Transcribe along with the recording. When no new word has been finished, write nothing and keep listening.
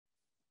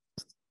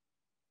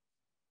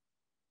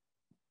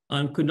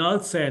I'm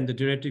Kunal Sen, the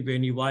director of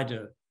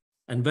UNU-WIDER,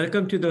 and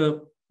welcome to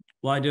the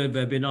WIDER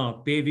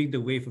webinar, Paving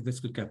the Way for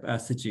Fiscal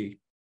Capacity,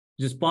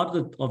 which is part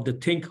of the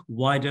Think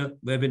WIDER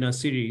webinar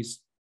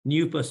series,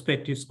 New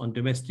Perspectives on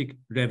Domestic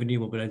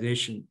Revenue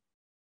Mobilization.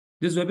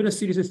 This webinar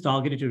series is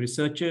targeted to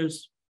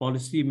researchers,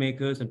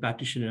 policymakers, and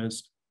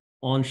practitioners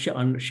on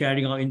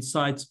sharing our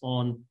insights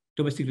on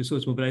domestic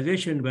resource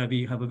mobilization, where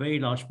we have a very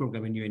large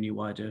program in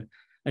UNU-WIDER.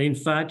 And in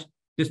fact,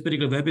 this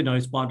particular webinar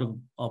is part of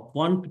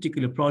one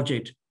particular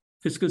project,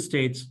 Fiscal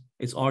States,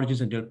 its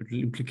origins and developmental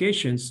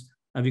implications.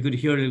 And we're going to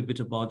hear a little bit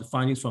about the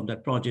findings from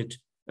that project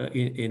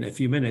in a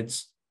few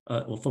minutes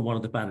from one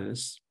of the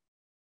panelists.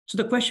 So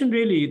the question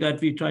really that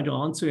we're trying to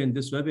answer in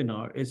this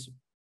webinar is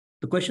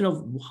the question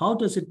of how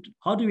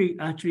do we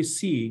actually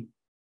see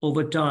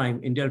over time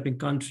in developing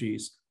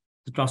countries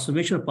the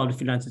transformation of public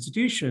finance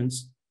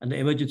institutions and the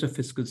emergence of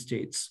fiscal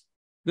states?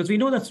 Because we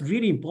know that's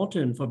really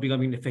important for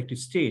becoming an effective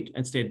state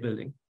and state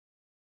building.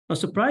 Now,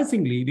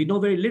 surprisingly, we know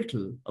very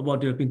little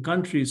about developing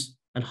countries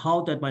and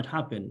how that might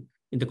happen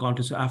in the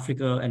context of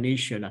Africa and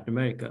Asia and Latin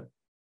America.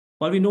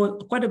 While we know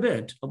quite a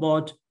bit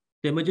about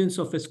the emergence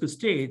of fiscal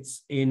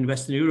states in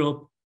Western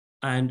Europe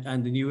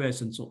and the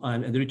US and so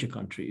on, and the richer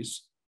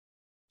countries.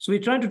 So we're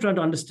trying to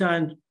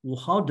understand,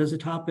 well, how does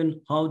it happen?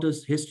 How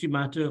does history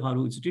matter? How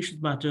do institutions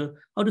matter?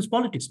 How does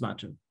politics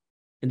matter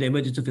in the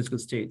emergence of fiscal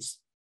states?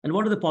 And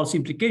what are the policy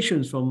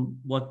implications from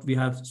what we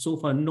have so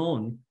far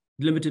known,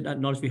 limited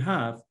knowledge we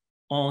have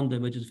on the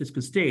emergence of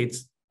fiscal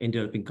states in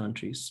developing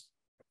countries?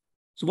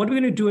 So what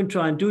we're going to do and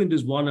try and do in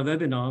this one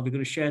webinar, we're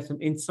going to share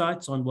some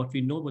insights on what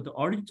we know about the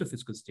origins of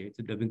fiscal states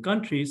in developing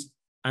countries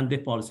and their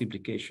policy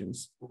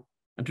implications.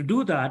 And to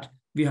do that,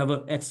 we have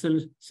an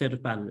excellent set of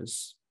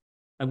panelists.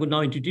 I'm going to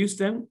now introduce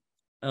them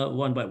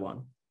one by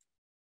one.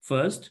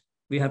 First,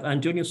 we have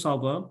Antonio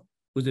Sauber,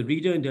 who's a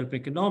reader in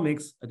development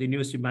economics at the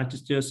University of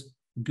Manchester's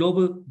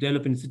Global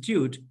Development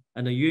Institute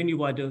and a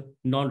UNU-WIDER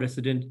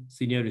non-resident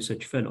senior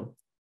research fellow.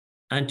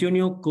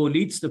 Antonio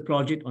co-leads the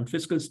project on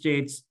fiscal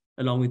states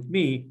along with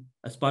me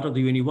as part of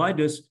the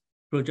UNU-WIDER's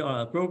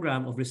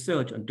program of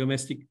research on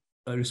domestic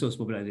resource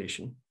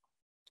mobilization.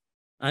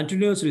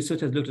 Antonio's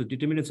research has looked at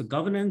determinants of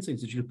governance,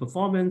 institutional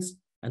performance,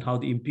 and how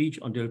they impinge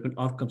on development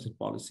outcomes and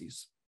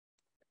policies.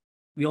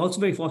 We are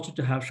also very fortunate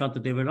to have Shanta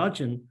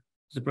Devarajan,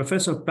 who's a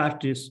professor of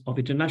practice of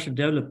international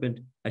development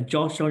at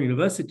Georgetown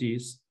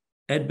University's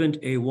Edmund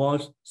A.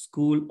 Walsh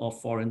School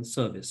of Foreign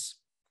Service.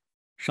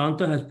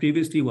 Shanta has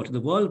previously worked at the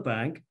World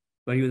Bank,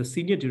 where he was a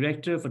senior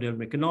director for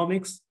development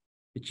economics,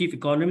 the chief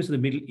economist of the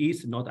Middle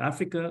East and North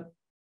Africa,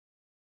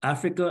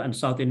 Africa and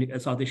South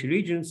Asia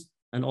regions,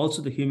 and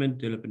also the Human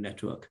Development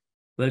Network.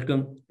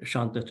 Welcome,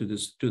 Shanta, to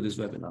this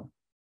webinar.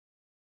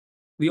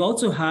 We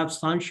also have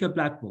Sanshia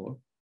Blackmore.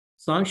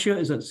 Sanshia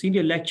is a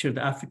senior lecturer at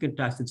the African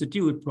Tax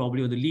Institute,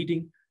 probably one of the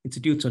leading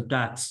institutes of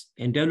tax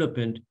and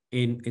development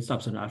in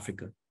sub-Saharan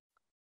Africa.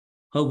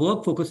 Her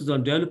work focuses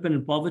on development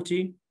and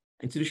poverty,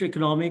 institutional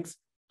economics,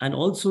 and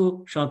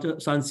also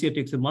Sanshia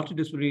takes a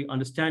multidisciplinary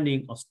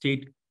understanding of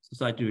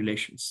state-society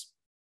relations.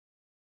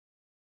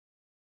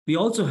 We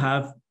also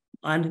have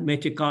Anne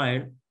Mette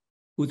Kair,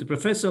 who is a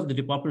professor of the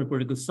Department of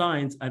Political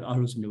Science at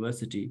Aarhus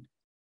University.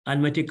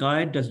 Anne Mette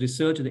Kair does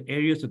research in the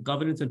areas of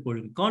governance and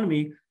political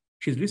economy.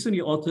 She's recently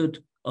authored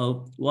a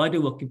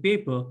wider working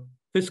paper,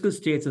 Fiscal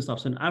States in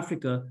Sub-Saharan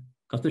Africa,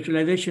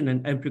 Conceptualization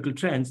and Empirical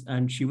Trends,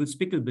 and she will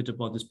speak a bit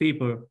about this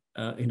paper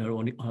in her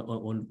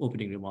own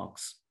opening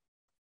remarks.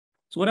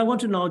 So what I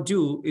want to now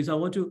do is I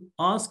want to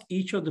ask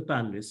each of the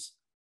panelists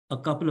a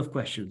couple of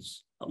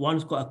questions. One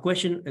is a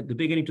question at the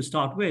beginning to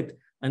start with,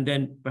 and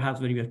then perhaps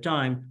when we have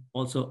time,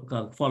 also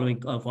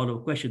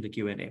follow-up question, the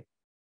Q&A.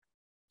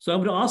 So I'm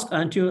going to ask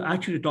Antonio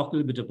actually to talk a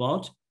little bit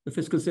about the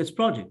Fiscal States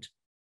project.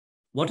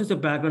 What is the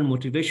background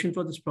motivation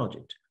for this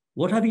project?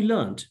 What have you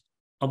learned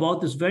about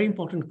this very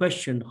important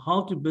question,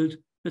 how to build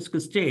fiscal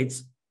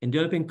states in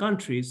developing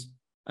countries,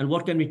 and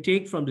what can we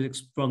take from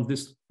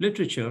this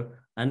literature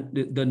and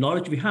the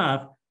knowledge we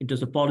have in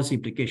terms of policy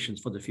implications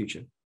for the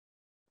future?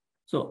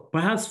 So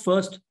perhaps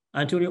first,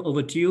 Antonio,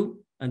 over to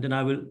you, and then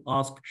I will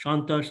ask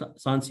Shanta,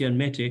 Sanshia, and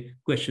Mette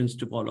questions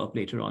to follow up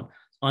later on.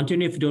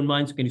 Antonio, if you don't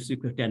mind, can you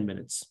speak for 10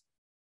 minutes?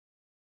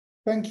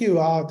 Thank you.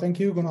 Thank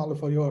you, Gonzalo,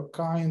 for your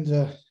kind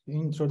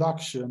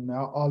introduction.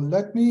 Now,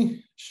 let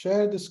me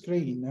share the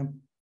screen.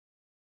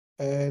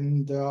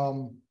 And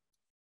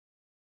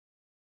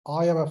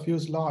I have a few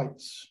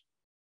slides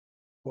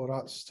for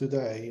us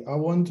today. I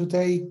want to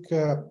take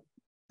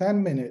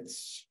 10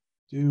 minutes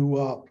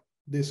to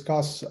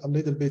discuss a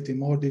little bit in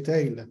more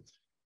detail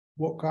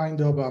what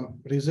kind of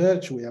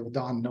research we have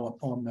done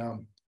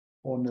on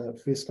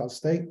fiscal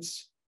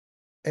states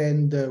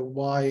and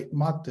why it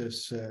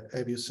matters,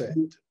 as you said.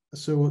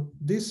 So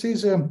this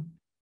is on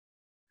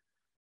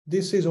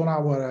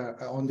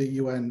our on the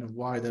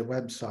UN-WIDER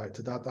website.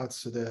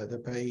 That's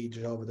the page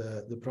of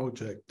the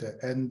project.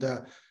 And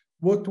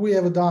what we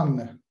have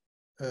done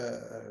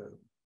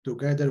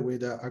together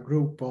with a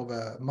group of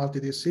a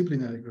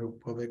multidisciplinary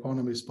group of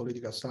economists,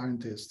 political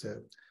scientists,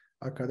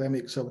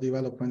 academics of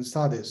development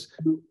studies,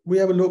 we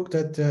have looked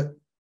at the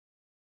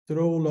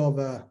role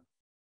of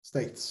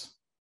states,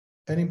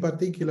 and in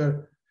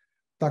particular,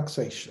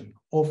 taxation.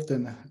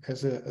 Often,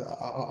 as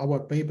our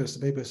papers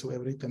we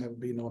have written have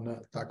been on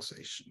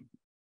taxation.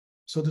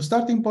 So the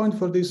starting point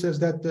for this is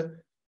that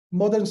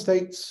modern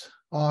states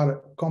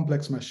are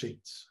complex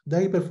machines.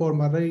 They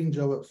perform a range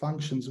of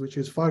functions which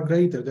is far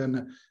greater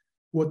than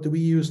what we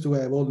used to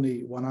have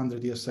only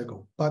 100 years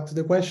ago. But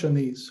the question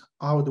is,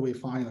 how do we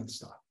finance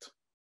that?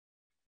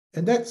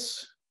 And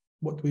that's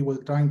what we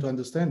were trying to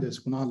understand, as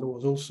Kunal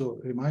was also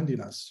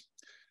reminding us.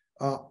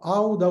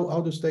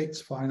 How do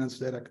states finance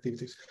their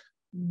activities?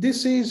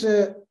 This is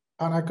an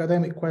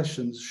academic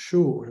question,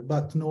 sure,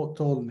 but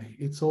not only.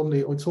 It's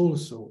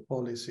also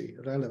policy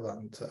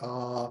relevant.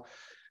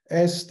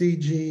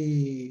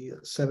 SDG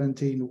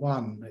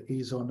 17.1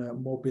 is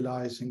on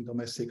mobilizing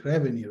domestic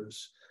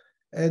revenues,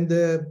 and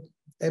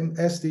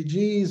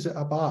SDGs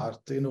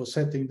apart,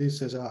 setting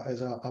this as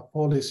a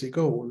policy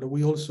goal.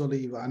 We also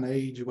live an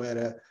age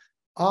where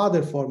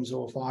other forms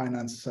of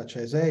finance, such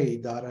as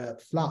aid,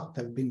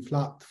 have been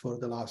flat for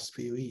the last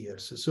few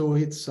years. So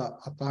it's a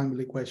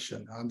timely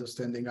question,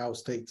 understanding how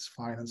states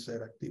finance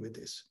their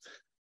activities.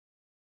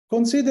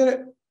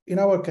 Consider, in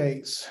our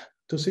case,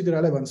 to see the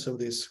relevance of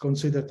this,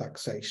 consider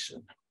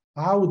taxation.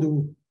 How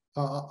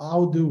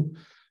do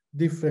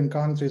different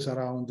countries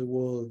around the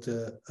world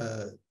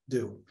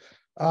do?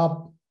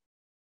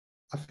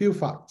 A few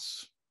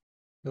facts.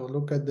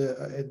 Look at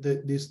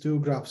these two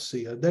graphs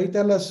here. They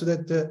tell us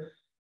that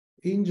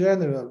in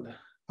general,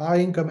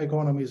 high-income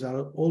economies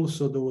are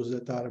also those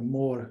that are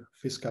more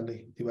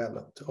fiscally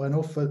developed, and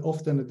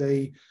often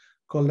they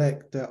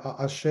collect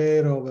a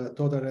share of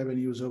total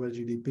revenues over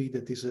GDP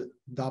that is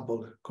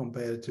double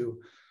compared to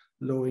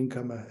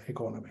low-income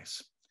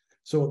economies.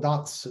 So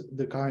that's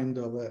the kind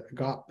of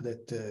gap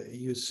that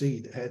you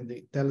see, and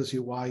it tells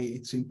you why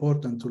it's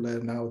important to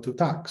learn how to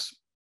tax.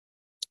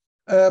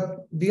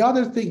 The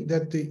other thing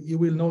that you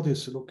will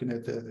notice looking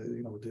at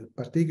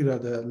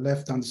the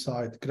left-hand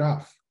side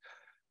graph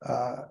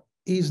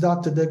is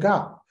that the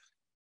gap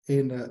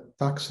in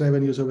tax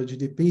revenues over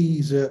GDP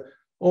is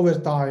over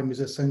time is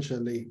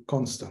essentially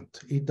constant.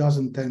 It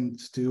doesn't tend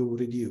to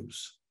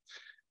reduce.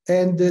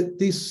 And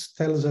this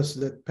tells us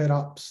that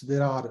perhaps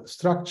there are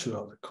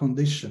structural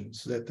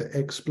conditions that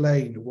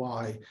explain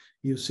why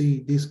you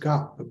see this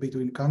gap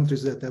between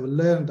countries that have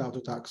learned how to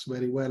tax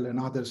very well and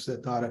others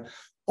that are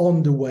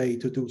on the way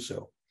to do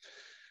so.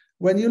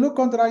 When you look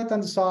on the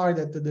right-hand side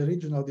at the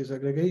regional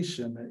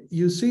disaggregation,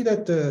 you see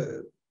that,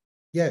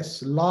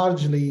 yes,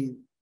 largely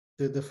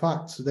the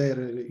facts there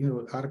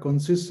are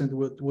consistent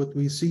with what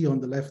we see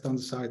on the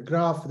left-hand side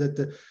graph, that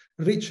the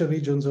richer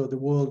regions of the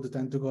world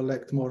tend to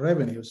collect more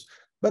revenues.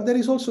 But there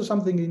is also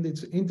something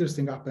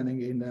interesting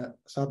happening in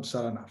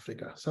sub-Saharan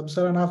Africa.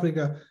 Sub-Saharan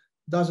Africa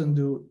doesn't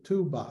do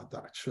too bad,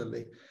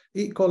 actually.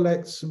 It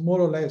collects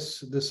more or less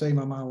the same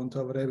amount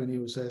of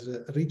revenues as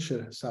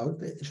richer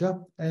South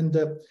Asia, and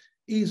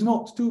is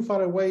not too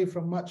far away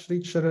from much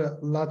richer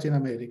Latin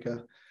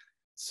America.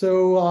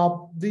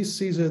 So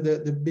this is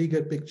the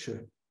bigger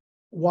picture.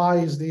 Why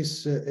is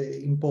this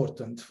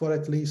important? For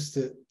at least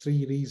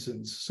 3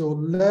 reasons. So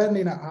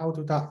learning how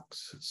to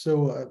tax,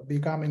 so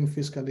becoming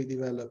fiscally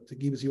developed,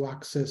 gives you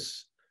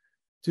access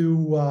to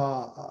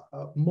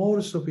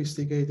more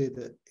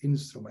sophisticated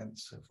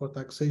instruments for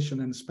taxation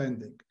and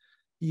spending.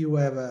 You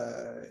have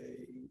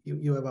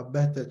a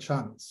better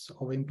chance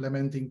of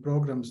implementing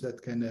programs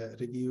that can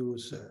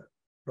reduce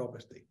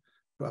poverty.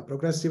 A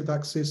progressive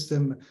tax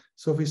system,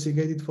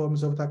 sophisticated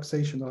forms of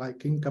taxation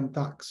like income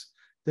tax,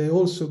 they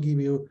also give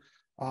you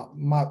a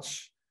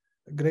much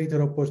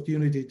greater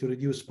opportunity to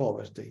reduce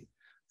poverty.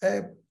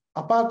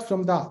 Apart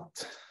from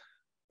that,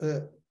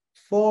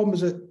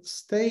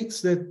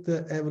 states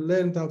that have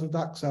learned how to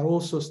tax are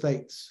also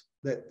states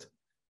that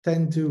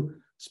tend to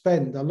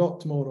spend a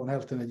lot more on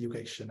health and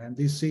education, and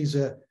this is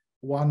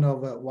one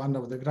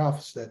of the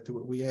graphs that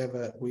we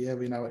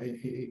have in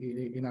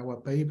our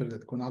paper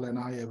that Kunal and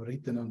I have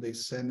written on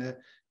this, and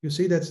you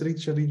see that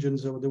richer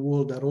regions of the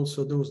world are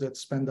also those that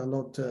spend a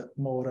lot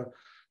more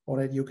on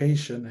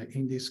education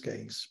in this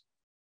case.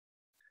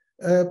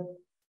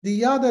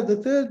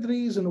 The third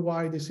reason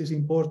why this is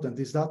important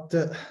is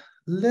that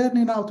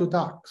learning how to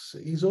tax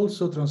is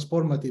also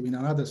transformative in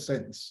another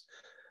sense.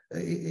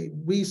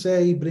 We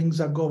say brings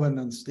a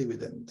governance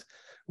dividend.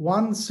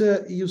 Once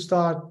you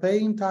start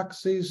paying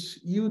taxes,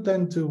 you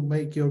tend to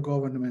make your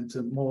government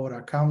more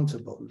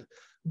accountable.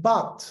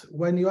 But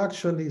when you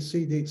actually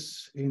see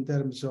this in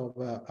terms of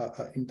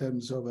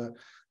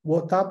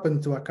what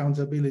happened to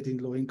accountability in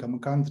low-income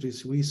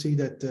countries, we see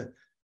that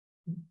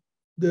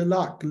the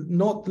lack,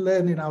 not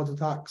learning how to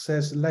tax,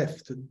 has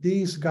left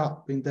this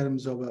gap in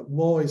terms of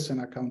voice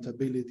and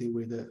accountability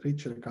with the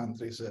richer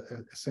countries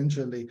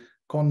essentially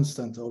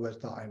constant over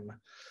time.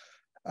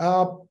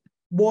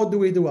 What do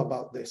we do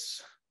about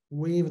this?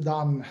 We've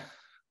done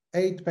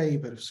 8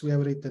 papers. We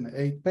have written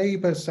 8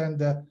 papers,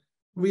 and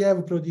we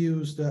have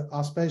produced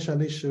a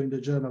special issue in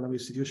the Journal of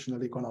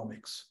Institutional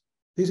Economics.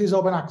 This is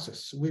open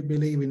access. We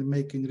believe in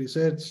making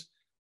research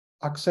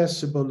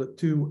accessible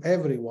to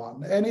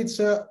everyone. And it's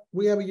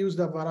we have used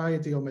a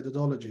variety of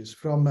methodologies,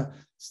 from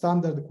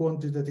standard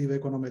quantitative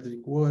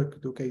econometric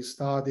work to case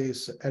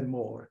studies and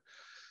more.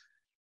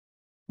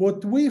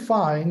 What we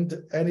find,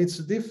 and it's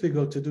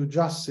difficult to do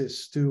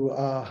justice to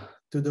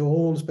the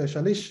whole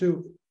special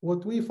issue,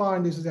 what we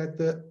find is that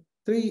the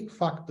three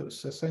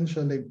factors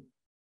essentially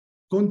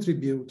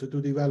contribute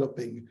to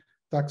developing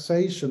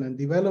taxation and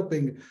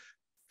developing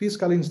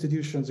fiscal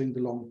institutions in the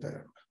long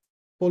term.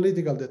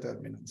 Political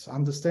determinants,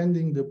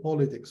 understanding the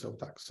politics of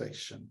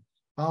taxation,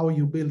 how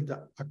you build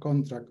a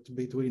contract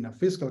between a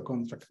fiscal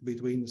contract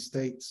between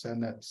states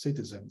and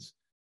citizens.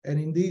 And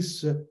in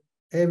this,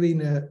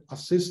 having a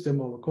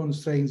system of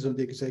constraints on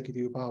the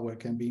executive power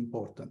can be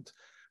important.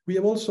 We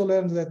have also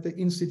learned that the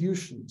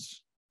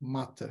institutions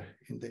matter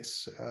in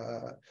this.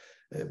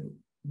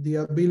 The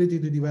ability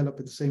to develop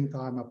at the same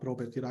time a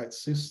property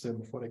rights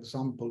system, for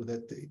example,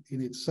 that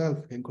in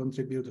itself can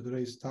contribute to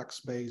raise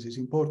tax base is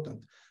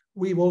important.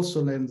 We've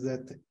also learned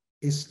that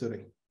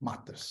history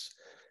matters.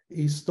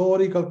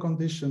 Historical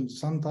conditions,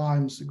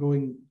 sometimes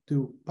going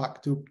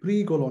back to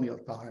pre-colonial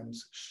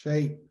times,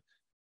 shape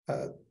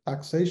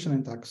taxation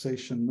and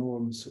taxation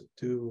norms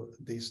to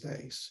these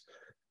days.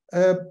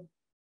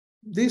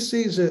 This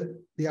is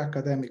the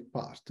academic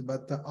part,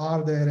 but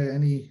are there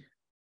any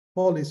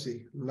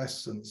policy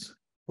lessons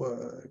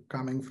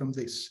coming from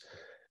this?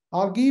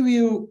 I'll give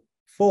you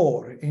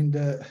 4 in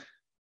the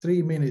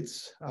 3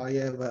 minutes I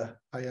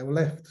have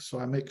left, so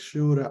I make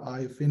sure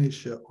I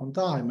finish on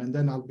time, and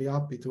then I'll be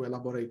happy to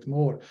elaborate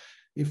more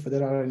if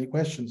there are any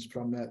questions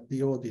from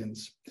the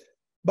audience.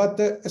 But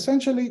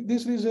essentially,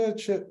 this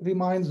research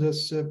reminds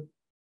us,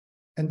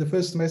 and the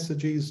first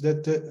message is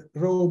that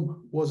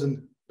Rome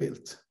wasn't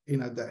built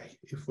in a day,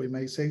 if we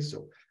may say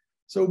so.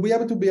 So we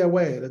have to be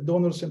aware, that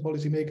donors and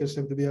policymakers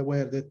have to be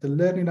aware that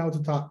learning how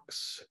to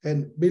tax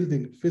and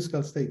building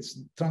fiscal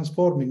states,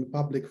 transforming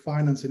public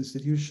finance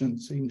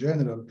institutions in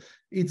general,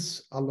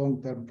 it's a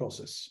long-term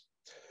process.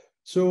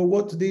 So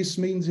what this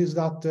means is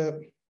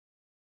that,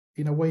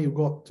 in a way, you've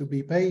got to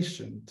be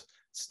patient,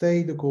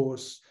 stay the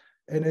course,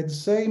 and at the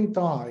same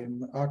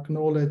time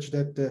acknowledge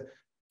that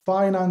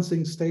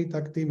financing state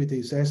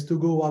activities has to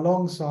go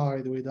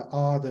alongside with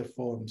other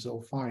forms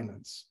of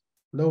finance,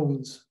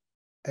 loans,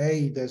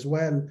 aid as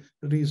well,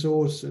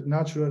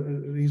 natural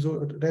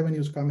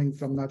revenues coming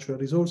from natural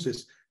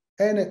resources.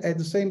 And at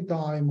the same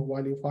time,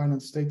 while you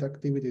finance state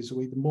activities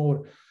with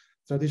more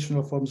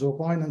traditional forms of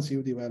finance,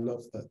 you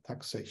develop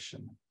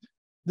taxation.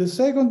 The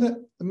second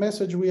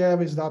message we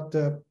have is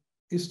that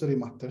history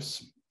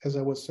matters, as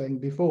I was saying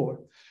before.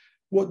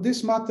 What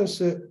this matters,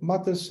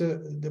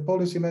 the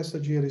policy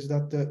message here is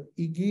that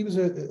it gives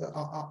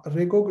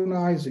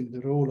recognizing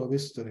the role of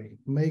history,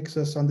 makes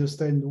us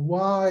understand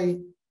why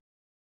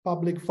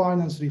public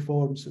finance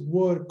reforms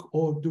work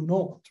or do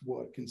not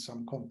work in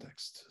some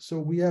contexts. So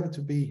we have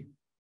to be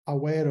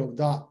aware of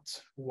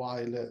that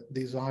while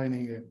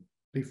designing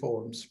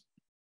reforms.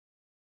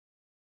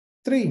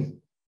 3,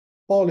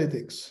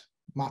 politics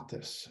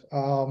matters.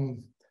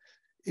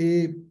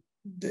 In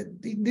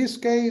this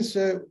case,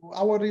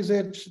 our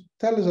research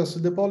tells us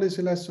the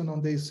policy lesson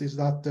on this is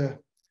that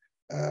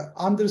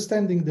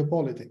understanding the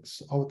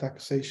politics of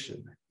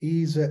taxation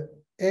is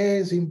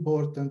as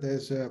important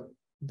as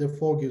the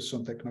focus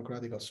on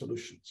technocratic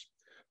solutions.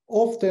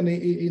 Often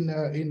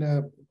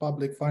in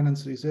public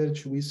finance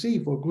research, we see,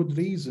 for good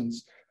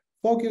reasons,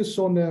 focus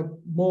on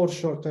more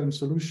short-term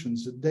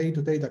solutions,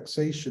 day-to-day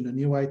taxation,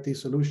 new IT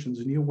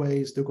solutions, new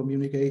ways to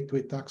communicate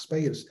with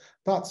taxpayers.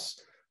 That's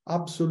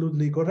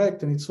absolutely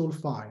correct, and it's all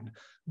fine.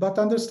 But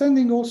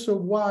understanding also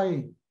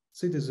why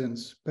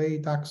citizens pay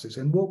taxes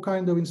and what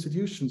kind of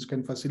institutions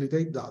can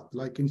facilitate that,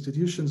 like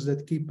institutions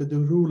that keep the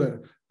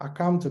ruler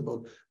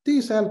accountable.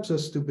 This helps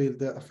us to build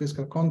a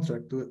fiscal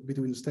contract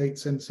between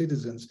states and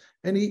citizens,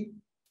 and it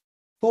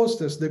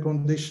fosters the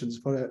conditions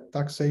for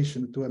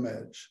taxation to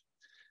emerge.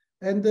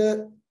 And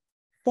the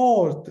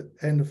 4th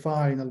and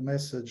final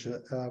message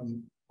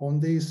on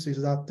this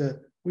is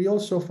that we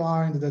also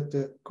find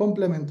that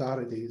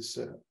complementarities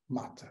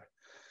matter.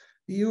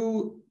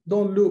 You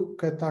don't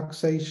look at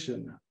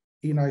taxation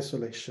in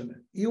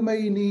isolation. You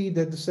may need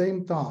at the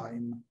same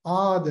time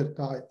other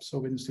types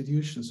of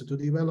institutions to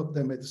develop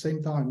them at the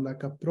same time,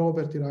 like a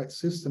property rights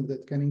system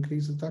that can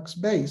increase the tax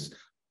base,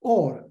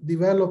 or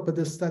develop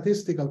the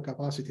statistical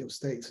capacity of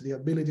states, the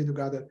ability to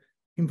gather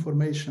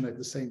information at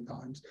the same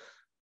time.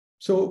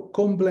 So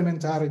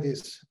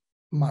complementarities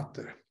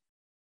matter.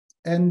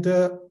 And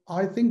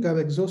I think I've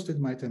exhausted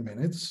my 10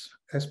 minutes.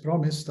 As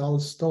promised, I'll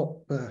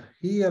stop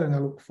here, and I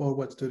look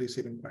forward to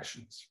receiving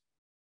questions.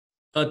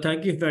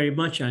 Thank you very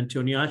much,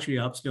 Antonio. Actually,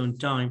 absolutely on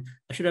time.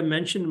 I should have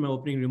mentioned in my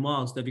opening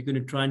remarks that we're going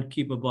to try and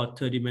keep about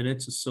 30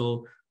 minutes or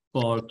so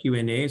for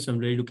Q&A. So I'm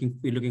really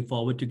looking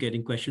forward to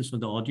getting questions from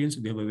the audience.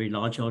 We have a very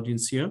large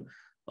audience here,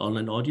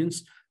 online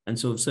audience. And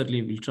so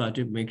certainly we'll try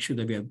to make sure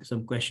that we have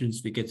some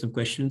questions, we get some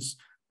questions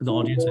from the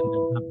audience and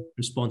then have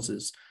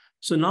responses.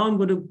 So now I'm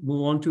going to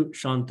move on to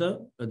Shanta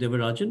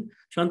Devarajan.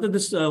 Shanta,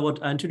 this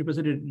what Antonio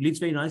presented leads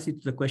very nicely to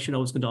the question I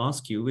was going to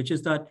ask you, which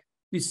is that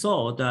we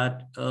saw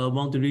that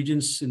among the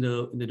regions in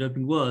the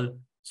developing world,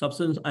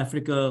 Sub-Saharan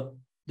Africa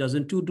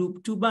doesn't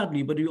do too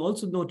badly, but we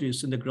also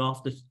noticed in the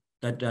graph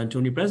that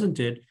Antonio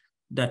presented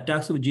that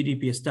tax over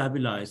GDP has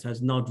stabilized,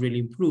 has not really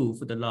improved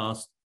for the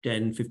last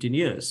 10, 15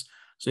 years.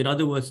 So in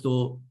other words,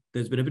 though,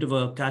 there's been a bit of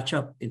a catch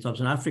up in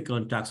Sub-Saharan Africa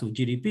on tax over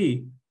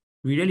GDP,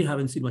 we really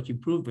haven't seen much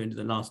improvement in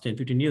the last 10,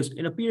 15 years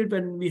in a period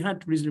when we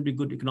had reasonably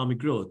good economic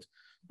growth,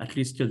 at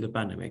least till the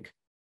pandemic.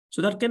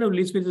 So that kind of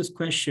leads me to this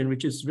question,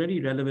 which is very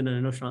relevant. And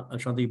I know,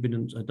 Shraddha,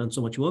 you've done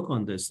so much work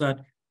on this,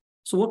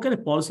 so what kind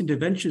of policy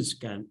interventions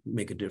can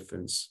make a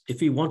difference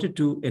if we wanted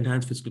to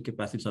enhance fiscal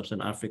capacity in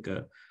Sub-Saharan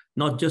Africa,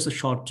 not just the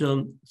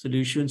short-term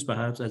solutions,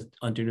 perhaps as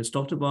Antonio's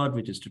talked about,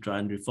 which is to try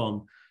and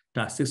reform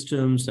tax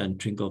systems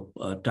and think of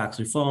tax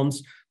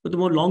reforms, but the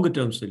more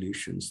longer-term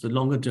solutions, the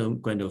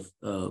longer-term kind of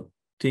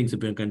things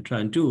that we're going to try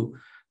and do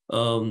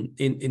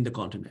in the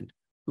continent.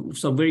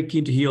 So we're very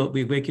keen to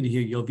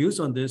hear your views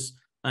on this,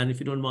 and if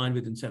you don't mind,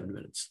 within 7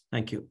 minutes.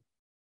 Thank you.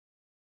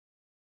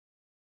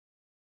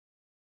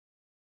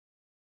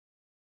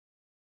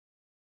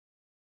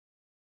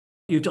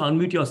 You have to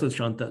unmute yourself,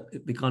 Shanta.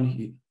 We can't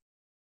hear you.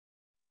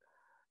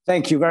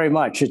 Thank you very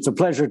much. It's a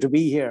pleasure to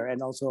be here,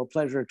 and also a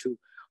pleasure to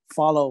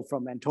follow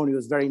from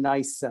Antonio's very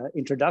nice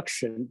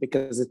introduction,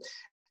 because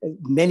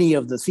many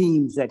of the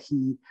themes that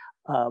he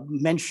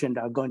mentioned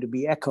are going to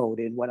be echoed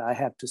in what I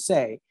have to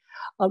say.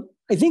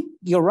 I think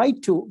you're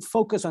right to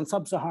focus on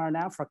Sub-Saharan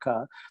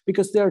Africa,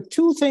 because there are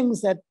two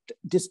things that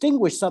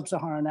distinguish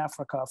Sub-Saharan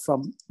Africa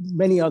from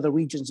many other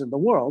regions in the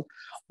world.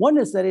 One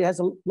is that it has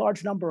a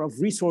large number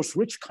of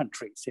resource-rich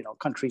countries,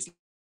 countries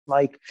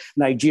like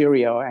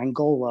Nigeria or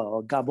Angola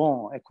or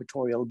Gabon,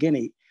 Equatorial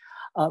Guinea.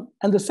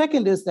 And the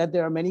second is that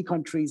there are many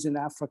countries in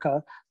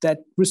Africa that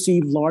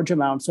receive large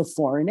amounts of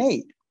foreign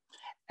aid.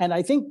 And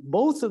I think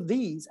both of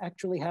these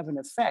actually have an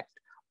effect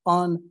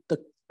on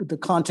the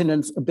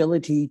continent's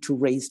ability to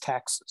raise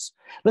taxes.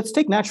 Let's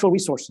take natural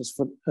resources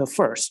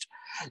first.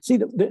 See,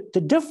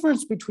 the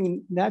difference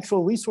between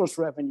natural resource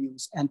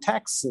revenues and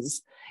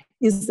taxes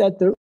is that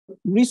the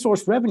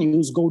resource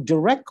revenues go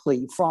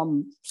directly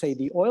from, say,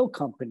 the oil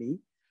company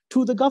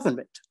to the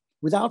government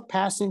without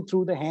passing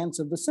through the hands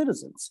of the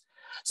citizens.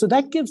 So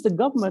that gives the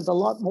government a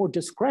lot more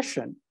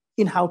discretion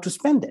in how to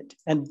spend it.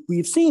 And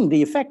we've seen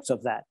the effects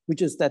of that,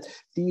 which is that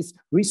these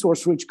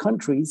resource-rich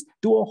countries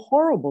do a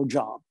horrible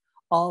job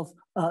of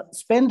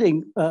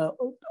spending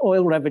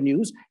oil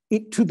revenues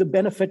to the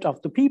benefit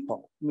of the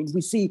people. I mean,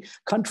 we see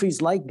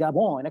countries like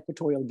Gabon and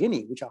Equatorial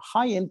Guinea, which are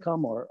high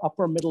income or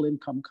upper middle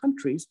income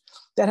countries,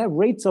 that have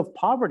rates of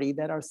poverty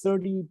that are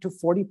 30 to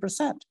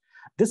 40%.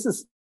 This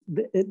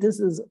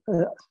is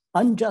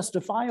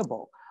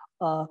unjustifiable,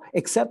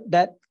 except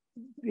that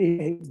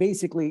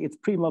basically it's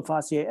prima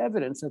facie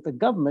evidence that the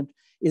government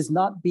is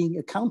not being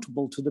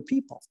accountable to the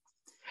people.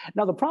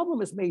 Now, the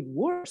problem is made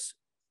worse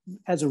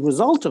as a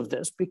result of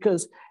this,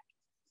 because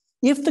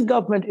if the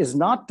government is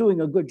not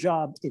doing a good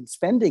job in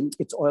spending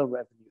its oil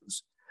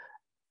revenues,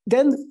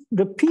 then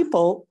the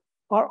people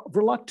are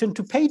reluctant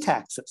to pay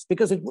taxes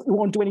because it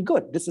won't do any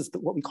good. This is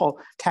what we call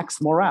tax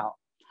morale.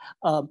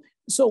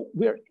 So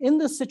we're in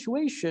this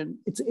situation,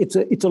 it's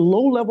a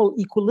low-level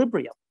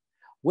equilibrium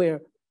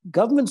where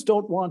governments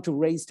don't want to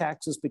raise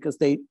taxes because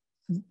they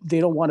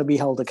don't want to be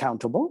held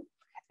accountable,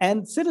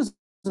 and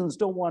citizens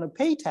don't want to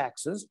pay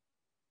taxes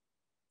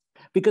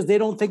because they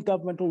don't think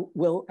government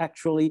will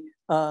actually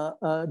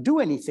do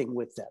anything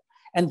with them.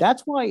 And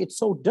that's why it's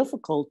so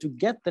difficult to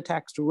get the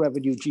tax to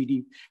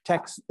GDP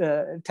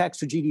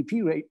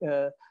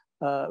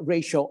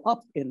ratio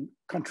up in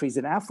countries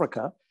in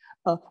Africa,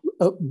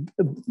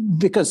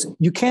 because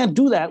you can't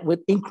do that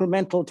with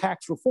incremental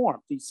tax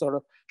reform, these sort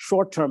of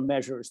short-term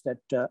measures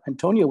that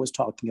Antonio was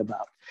talking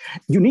about.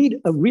 You need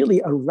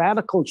really a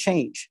radical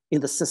change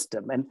in the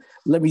system. And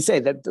let me say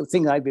that the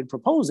thing I've been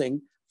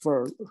proposing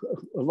for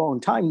a long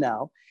time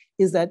now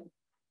is that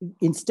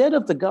instead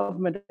of the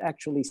government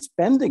actually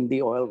spending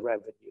the oil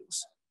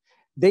revenues,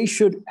 they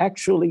should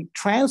actually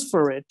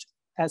transfer it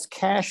as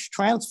cash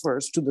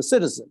transfers to the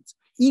citizens,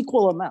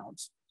 equal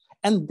amounts,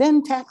 and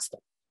then tax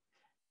them.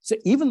 So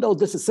even though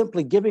this is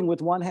simply giving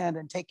with one hand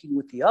and taking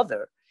with the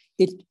other,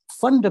 it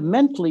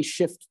fundamentally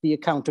shifts the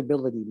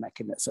accountability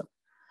mechanism.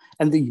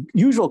 And the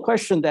usual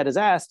question that is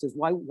asked is,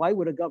 why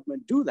would a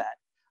government do that?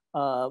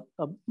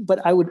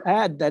 But I would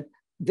add that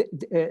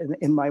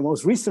in my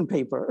most recent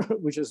paper,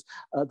 which is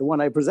the one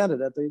I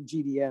presented at the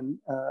GDN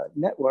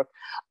network,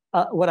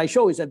 what I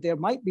show is that there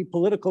might be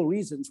political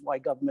reasons why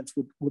governments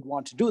would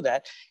want to do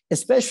that,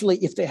 especially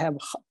if they have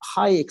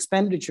high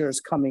expenditures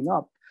coming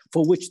up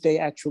for which they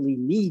actually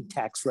need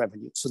tax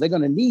revenue. So they're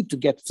going to need to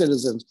get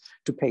citizens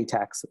to pay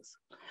taxes.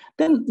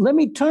 Then let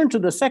me turn to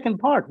the second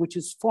part, which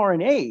is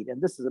foreign aid.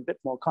 And this is a bit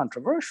more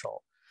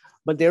controversial,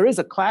 but there is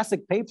a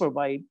classic paper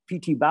by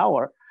P.T.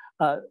 Bauer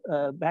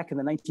back in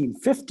the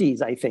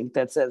 1950s, I think,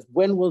 that says,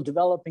 when will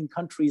developing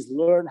countries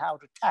learn how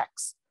to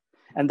tax?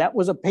 And that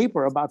was a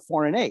paper about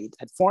foreign aid.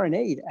 And foreign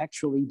aid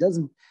actually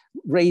doesn't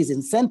raise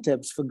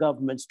incentives for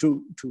governments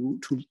to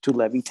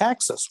levy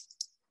taxes.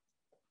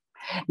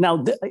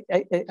 Now,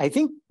 I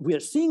think we are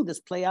seeing this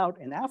play out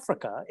in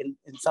Africa, in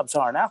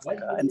sub-Saharan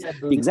Africa. And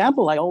the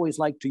example I always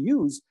like to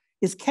use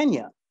is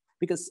Kenya,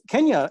 because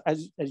Kenya,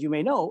 as you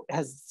may know,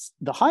 has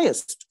the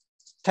highest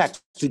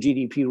tax to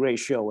GDP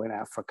ratio in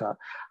Africa.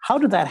 How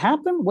did that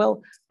happen?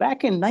 Well,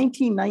 back in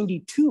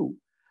 1992,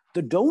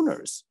 the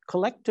donors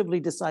collectively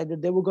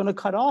decided they were going to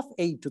cut off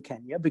aid to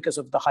Kenya because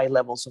of the high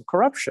levels of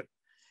corruption.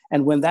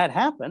 And when that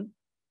happened,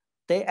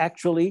 Kenya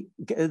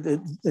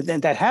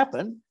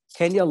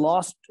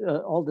lost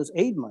all this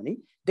aid money.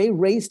 They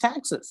raised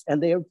taxes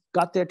and they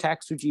got their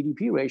tax to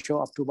GDP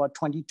ratio up to about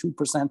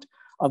 22%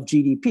 of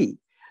GDP.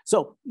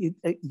 So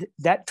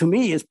that to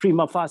me is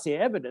prima facie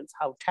evidence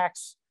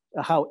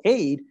how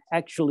aid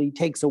actually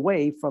takes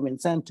away from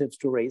incentives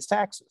to raise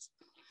taxes.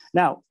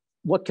 Now,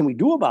 what can we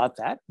do about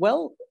that?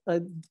 Well,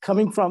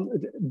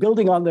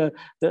 building on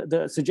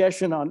the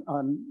suggestion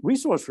on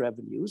resource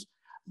revenues,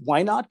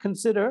 why not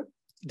consider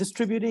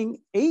distributing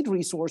aid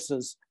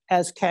resources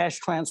as cash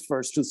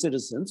transfers to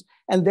citizens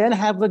and then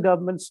have the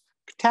governments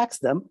tax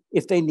them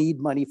if they need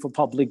money for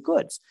public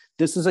goods?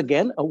 This is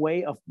again a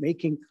way of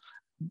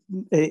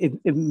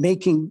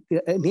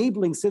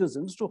enabling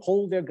citizens to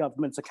hold their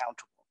governments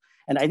accountable.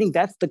 And I think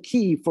that's the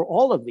key for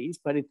all of these,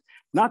 but it's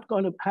not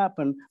going to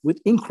happen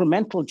with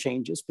incremental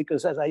changes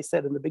because, as I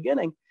said in the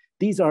beginning,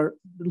 these are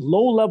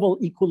low-level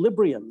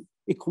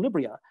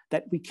equilibria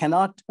that we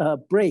cannot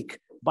break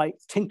by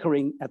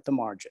tinkering at the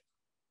margin.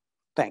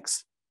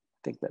 Thanks. I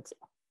think that's it.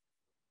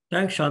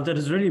 Thanks, Shant. That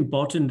is really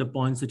important, the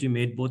points that you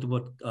made, both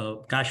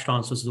about cash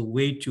transfers as a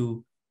way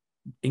to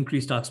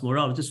increase tax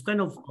morale, which is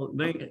kind of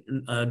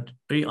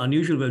very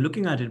unusual way of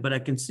looking at it, but I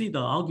can see the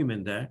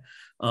argument there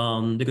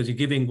because you're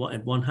giving,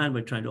 at one hand,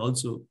 we're trying to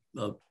also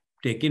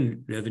take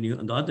in revenue,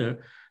 and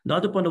the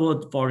other point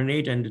about foreign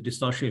aid and the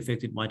distortion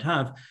effect it might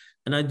have.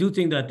 And I do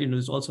think that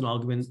there's also an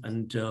argument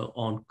and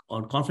on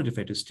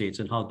conflict-affected states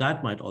and how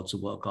that might also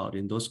work out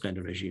in those kind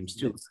of regimes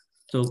too. Yes.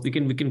 So we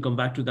can come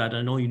back to that.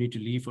 I know you need to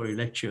leave for a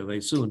lecture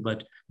very soon,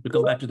 but we'll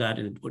come back to that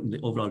in the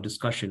overall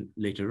discussion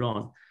later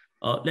on.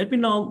 Let me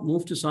now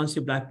move to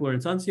Sansia Blackburn.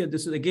 And Sansia,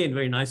 this is again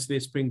very nice way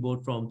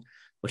springboard from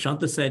what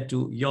Shanta said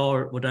to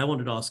what I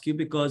wanted to ask you,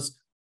 because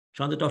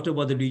Shanta talked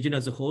about the region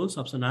as a whole,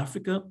 Sub-Saharan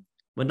Africa,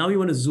 but now we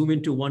want to zoom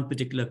into one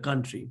particular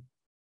country,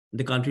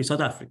 the country South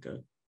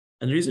Africa.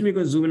 And the reason we're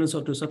going to zoom in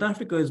to South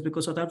Africa is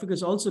because South Africa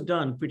has also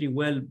done pretty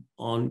well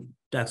on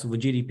tax over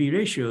GDP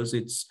ratios.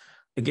 It's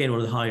again one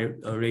of the higher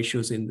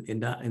ratios in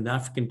the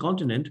African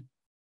continent.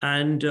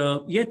 And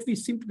yet we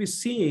seem to be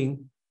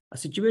seeing a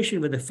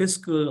situation where the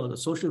fiscal or the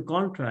social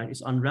contract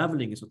is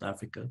unraveling in South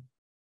Africa.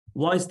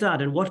 Why is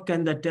that? And what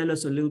can that tell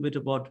us a little bit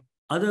about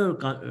other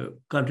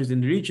countries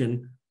in the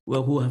region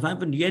who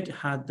haven't yet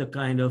had the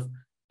kind of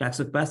tax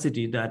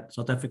capacity that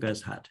South Africa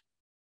has had?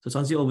 So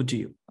Sansia, over to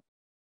you.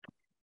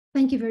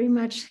 Thank you very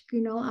much,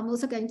 Kunal. I'm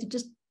also going to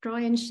just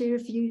try and share a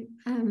few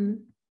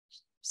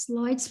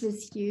slides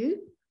with you.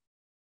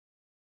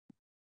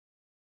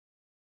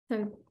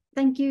 So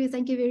thank you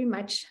very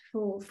much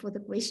for the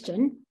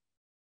question.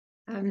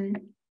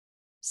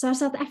 So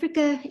South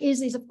Africa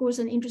is of course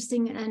an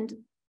interesting and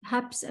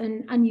perhaps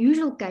an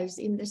unusual case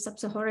in the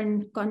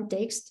sub-Saharan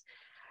context,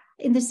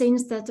 in the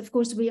sense that of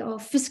course we are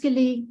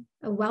fiscally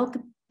a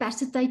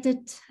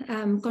well-capacitated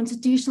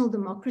constitutional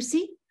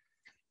democracy,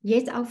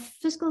 yet our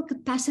fiscal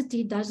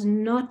capacity does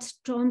not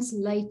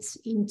translate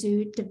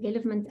into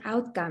development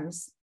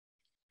outcomes.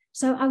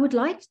 So I would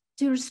like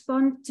to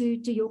respond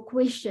to your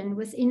question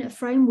within a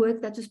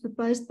framework that was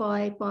proposed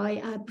by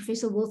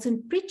Professor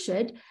Wilson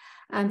Pritchard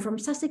from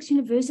Sussex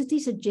University,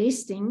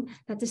 suggesting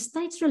that the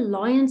state's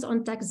reliance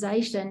on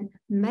taxation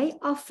may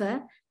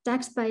offer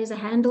taxpayers a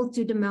handle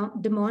to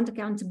demand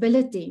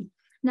accountability.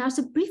 Now, as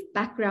a brief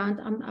background,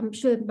 I'm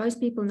sure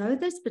most people know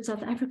this, but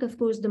South Africa, of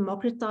course,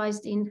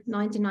 democratized in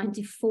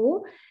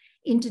 1994,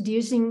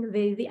 introducing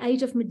the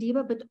age of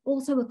Madiba, but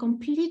also a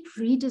complete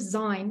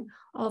redesign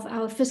of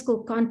our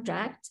fiscal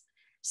contract.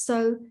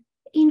 So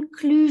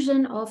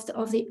inclusion of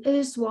the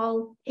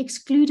erstwhile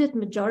excluded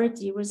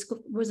majority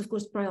was of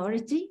course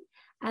priority,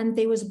 and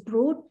there was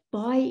broad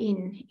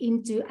buy-in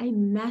into a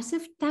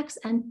massive tax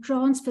and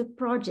transfer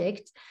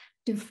project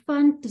to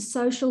fund the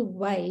social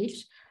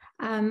wage,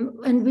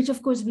 and which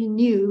of course we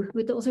knew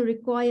would also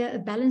require a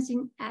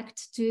balancing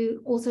act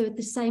to also at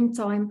the same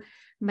time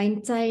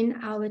maintain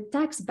our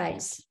tax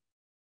base.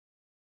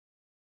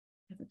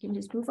 If I can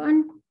just move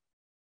on.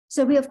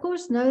 So we of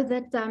course know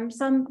that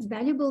some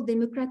valuable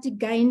democratic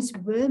gains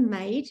were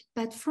made,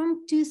 but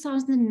from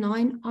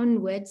 2009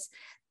 onwards,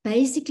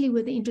 basically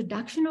with the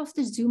introduction of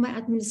the Zuma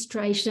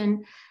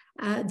administration,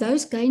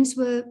 those gains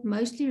were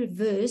mostly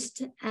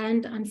reversed,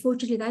 and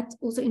unfortunately that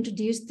also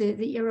introduced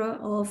the era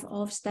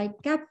of state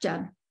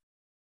capture.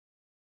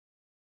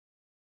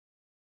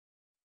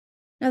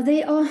 Now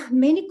there are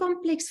many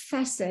complex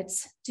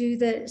facets to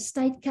the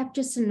state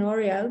capture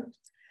scenario,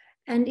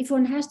 and if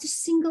one has to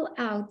single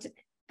out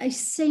a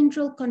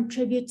central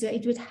contributor,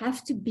 it would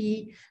have to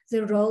be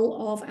the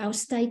role of our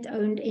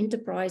state-owned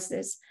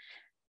enterprises.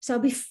 So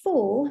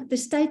before, the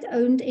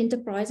state-owned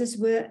enterprises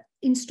were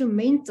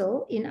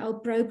instrumental in our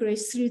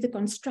progress through the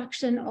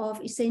construction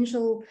of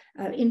essential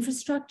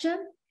infrastructure,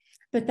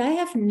 but they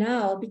have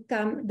now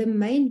become the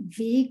main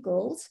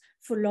vehicles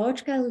for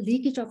large-scale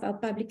leakage of our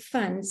public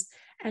funds,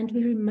 and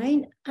we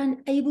remain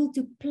unable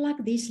to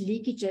plug these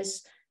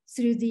leakages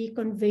through the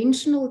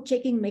conventional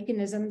checking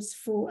mechanisms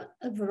for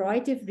a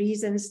variety of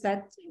reasons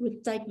that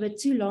would take a bit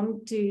too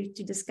long to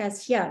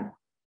discuss here.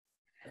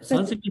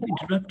 Sansi, if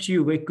I interrupt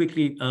you very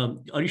quickly,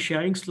 are you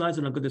sharing slides?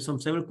 And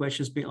there's several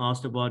questions being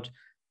asked about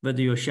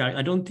whether you're sharing.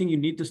 I don't think you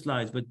need the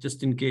slides, but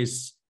just in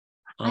case.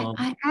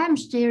 I am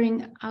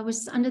sharing. I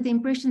was under the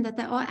impression that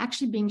they are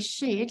actually being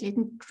shared. Let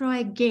me try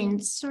again.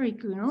 Sorry,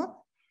 Kunal.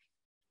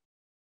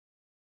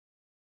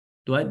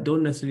 I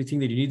don't necessarily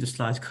think that you need the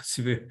slides because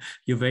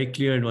you're very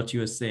clear in what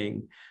you are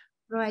saying.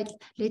 Right.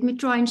 Let me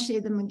try and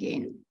share them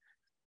again.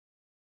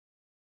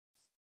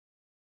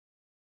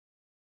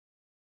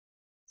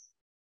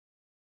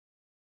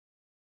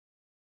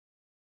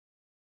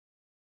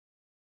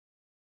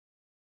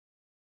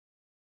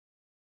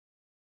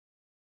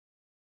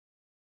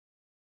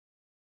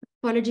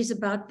 Apologies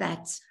about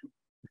that.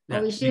 Yeah,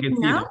 are we sharing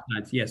now?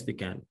 Yes, they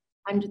can.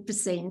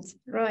 100%.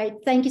 Right.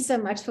 Thank you so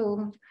much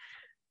for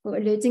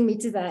alerting me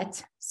to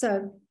that.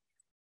 So,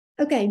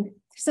 okay.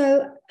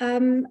 So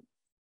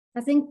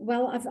I think,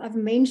 well, I've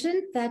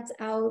mentioned that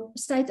our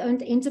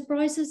state-owned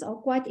enterprises are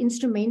quite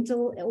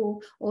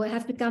instrumental or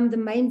have become the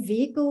main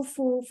vehicle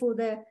for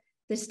the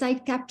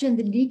state capture and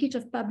the leakage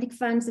of public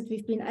funds that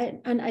we've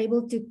been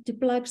unable to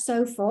plug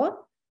so far.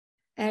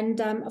 And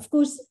of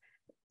course,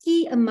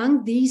 key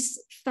among these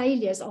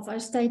failures of our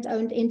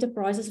state-owned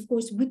enterprises, of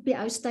course, would be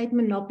our state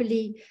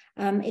monopoly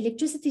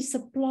electricity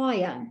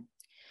supplier.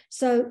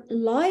 So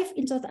life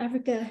in South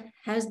Africa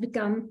has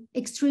become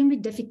extremely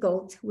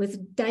difficult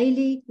with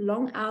daily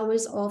long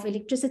hours of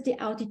electricity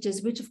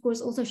outages, which of course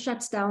also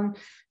shuts down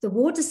the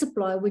water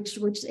supply, which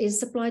is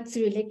supplied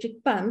through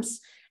electric pumps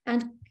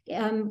and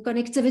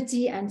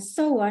connectivity and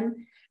so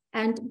on.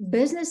 And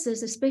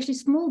businesses, especially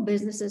small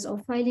businesses, are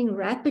failing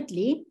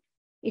rapidly.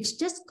 It's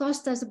just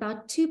cost us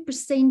about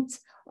 2%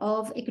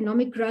 of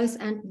economic growth,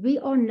 and we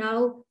are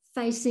now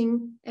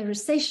facing a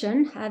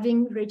recession,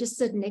 having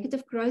registered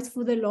negative growth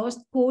for the last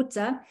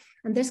quarter.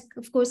 And this,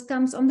 of course,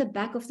 comes on the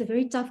back of the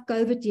very tough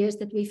COVID years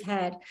that we've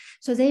had.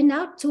 So there are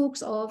now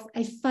talks of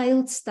a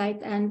failed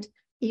state and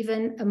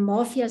even a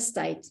mafia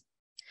state.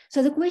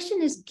 So the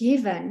question is,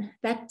 given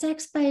that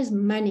taxpayers'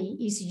 money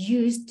is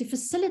used to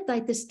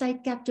facilitate the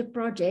state capture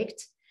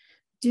project,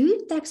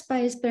 do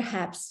taxpayers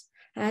perhaps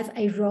have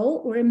a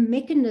role or a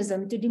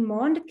mechanism to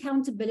demand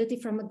accountability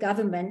from a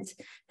government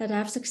that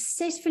have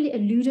successfully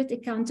eluded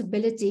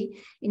accountability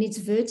in its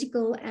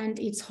vertical and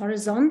its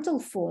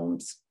horizontal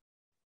forms?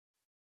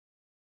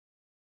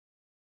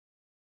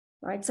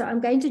 Right, so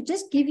I'm going to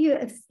just give you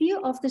a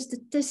few of the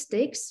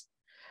statistics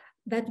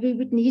that we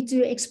would need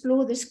to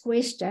explore this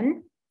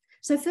question.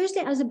 So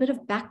firstly, as a bit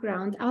of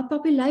background, our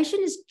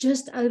population is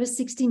just over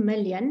 60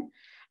 million,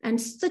 and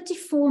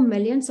 34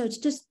 million, so it's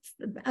just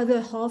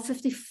over half,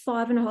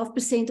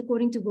 55.5%,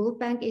 according to World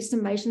Bank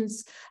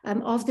estimations,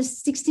 of the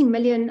 60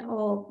 million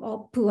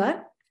are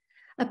poor.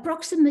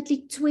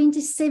 Approximately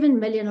 27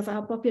 million of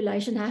our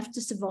population have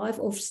to survive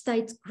off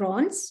state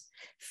grants.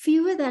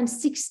 Fewer than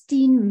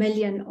 16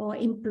 million are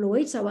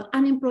employed, so our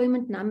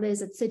unemployment number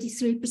is at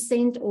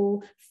 33%,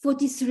 or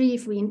 43%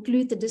 if we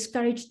include the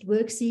discouraged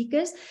work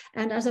seekers.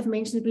 And as I've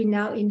mentioned, we're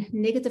now in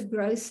negative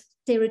growth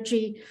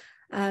territory,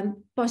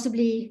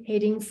 possibly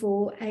heading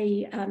for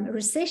a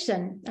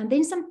recession. And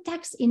then some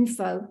tax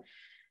info.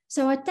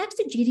 So our tax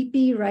to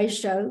GDP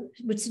ratio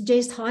would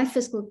suggest high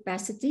fiscal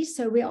capacity.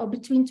 So we are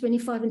between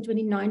 25 and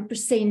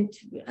 29%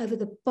 over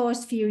the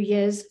past few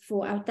years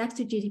for our tax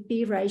to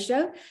GDP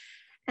ratio.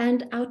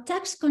 And our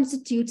tax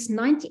constitutes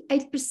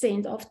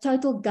 98% of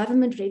total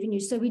government revenue.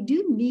 So we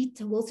do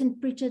meet Wilson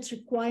Pritchard's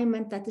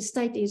requirement that the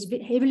state is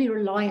heavily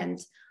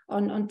reliant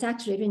on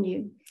tax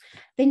revenue.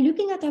 Then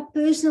looking at our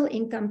personal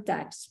income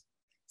tax,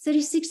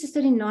 36 to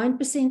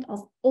 39%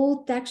 of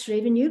all tax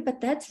revenue,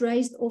 but that's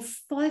raised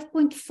off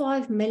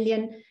 5.5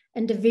 million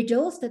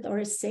individuals that are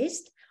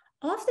assessed.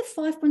 Of the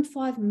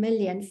 5.5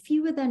 million,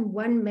 fewer than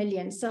 1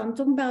 million, so I'm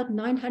talking about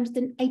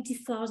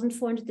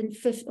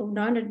 980,450 or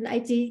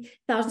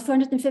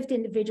 980,450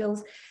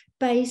 individuals,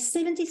 pay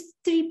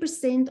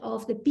 73%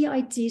 of the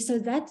PIT, so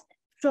that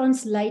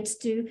translates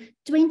to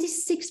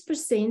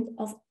 26%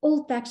 of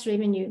all tax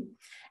revenue.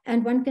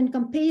 And one can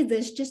compare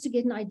this, just to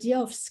get an idea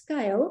of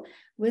scale,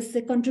 with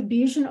the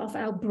contribution of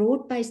our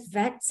broad-based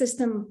VAT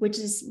system, which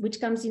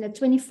comes in at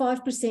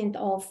 25%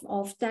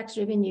 of tax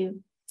revenue.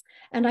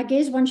 And I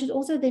guess one should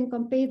also then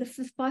compare the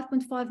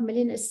 5.5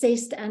 million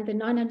assessed and the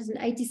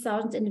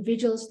 980,000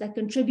 individuals that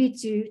contribute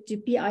to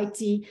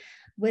PIT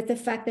with the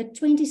fact that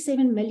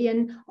 27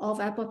 million of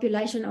our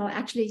population are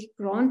actually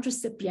grant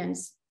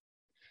recipients.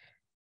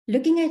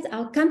 Looking at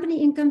our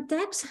company income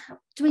tax,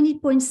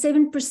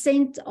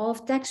 20.7%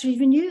 of tax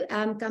revenue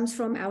comes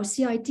from our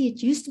CIT.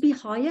 It used to be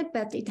higher,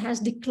 but it has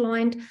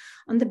declined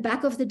on the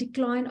back of the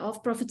decline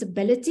of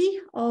profitability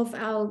of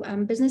our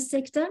business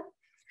sector.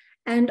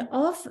 And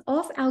of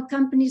our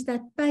companies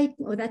that pay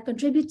or that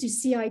contribute to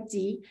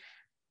CIT,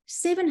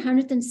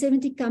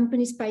 770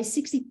 companies pay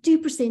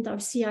 62%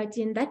 of CIT,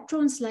 and that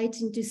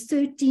translates into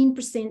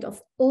 13%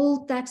 of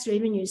all tax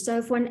revenue. So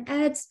if one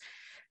adds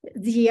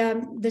the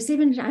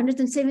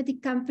 770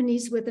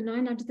 companies with the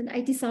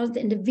 980,000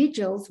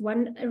 individuals,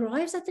 one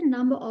arrives at a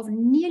number of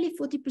nearly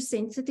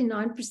 40%,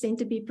 39%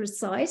 to be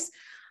precise,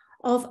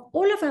 of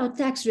all of our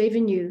tax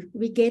revenue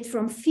we get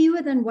from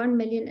fewer than 1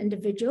 million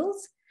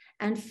individuals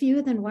and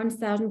fewer than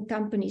 1,000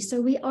 companies.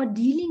 So we are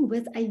dealing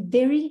with a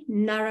very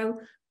narrow,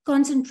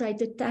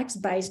 concentrated tax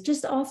base.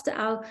 Just after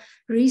our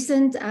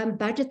recent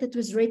budget that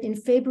was read in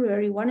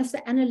February, one of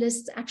the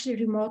analysts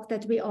actually remarked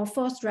that we are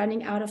fast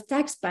running out of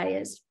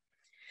taxpayers.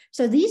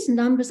 So these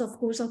numbers, of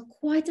course, are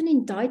quite an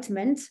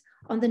indictment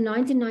on the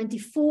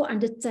 1994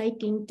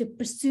 undertaking to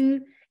pursue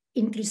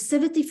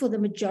inclusivity for the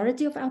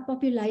majority of our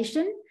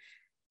population.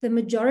 The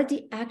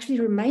majority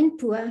actually remain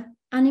poor,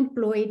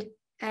 unemployed,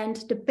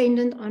 and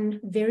dependent on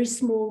very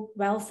small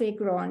welfare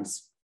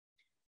grants.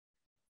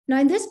 Now,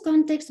 in this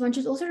context, one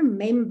should also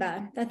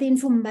remember that the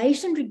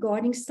information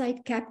regarding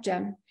state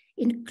capture,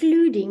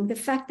 including the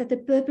fact that the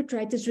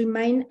perpetrators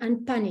remain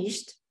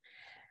unpunished.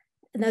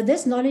 Now,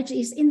 this knowledge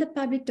is in the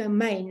public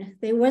domain.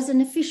 There was an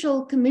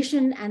official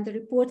commission and the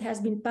report has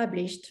been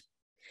published.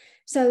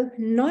 So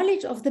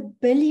knowledge of the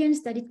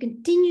billions that it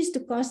continues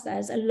to cost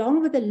us,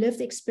 along with the lived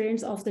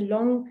experience of the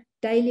long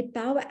daily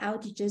power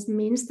outages,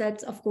 means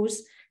that, of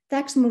course,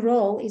 tax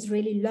morale is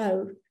really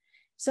low.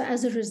 So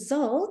as a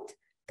result,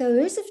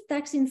 coercive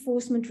tax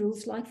enforcement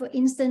rules, like for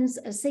instance,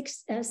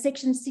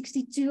 Section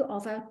 62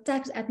 of our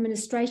Tax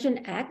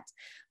Administration Act,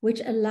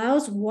 which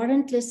allows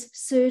warrantless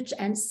search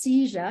and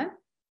seizure.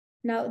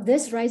 Now,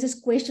 this raises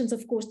questions,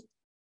 of course,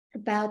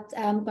 about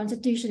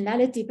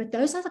constitutionality, but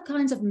those are the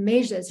kinds of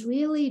measures,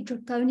 really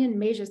draconian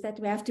measures,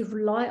 that we have to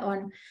rely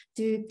on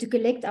to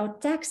collect our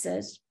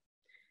taxes.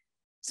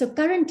 So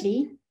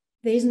currently,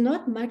 there's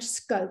not much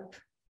scope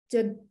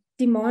to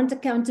demand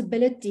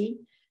accountability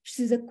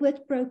through the quid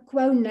pro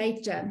quo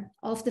nature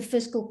of the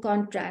fiscal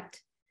contract.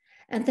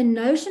 And the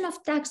notion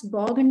of tax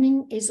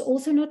bargaining is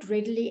also not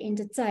readily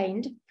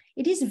entertained.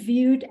 It is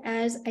viewed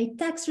as a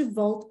tax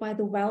revolt by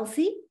the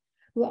wealthy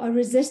who are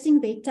resisting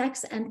their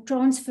tax and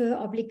transfer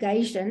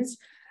obligations,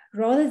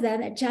 rather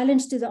than a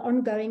challenge to the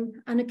ongoing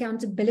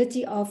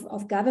unaccountability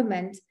of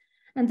government.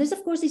 And this,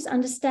 of course, is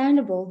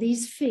understandable,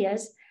 these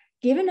fears,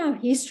 given our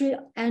history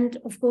and,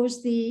 of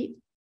course, the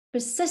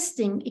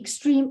persisting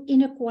extreme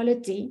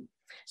inequality.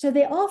 So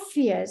there are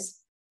fears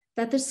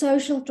that the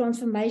social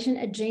transformation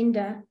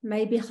agenda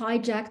may be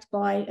hijacked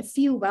by a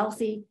few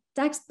wealthy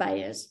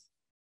taxpayers.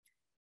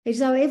 It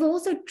is, however,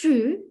 also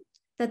true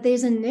that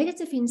there's a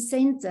negative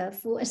incentive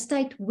for a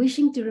state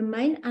wishing to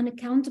remain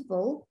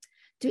unaccountable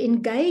to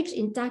engage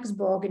in tax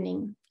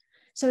bargaining.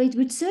 So it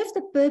would serve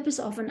the purpose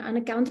of an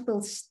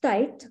unaccountable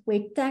state where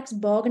tax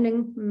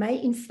bargaining may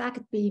in fact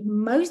be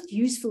most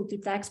useful to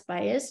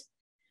taxpayers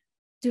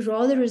to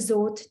rather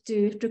resort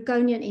to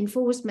draconian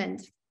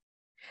enforcement.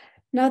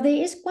 Now,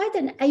 there is quite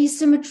an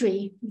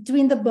asymmetry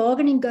between the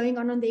bargaining going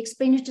on the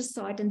expenditure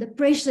side and the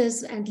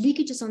pressures and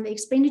leakages on the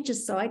expenditure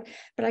side,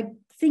 but I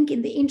think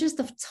in the interest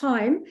of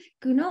time,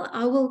 Kunal,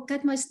 I will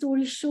cut my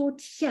story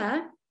short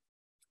here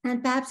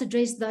and perhaps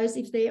address those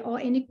if there are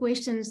any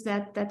questions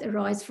that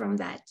arise from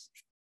that.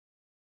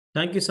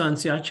 Thank you,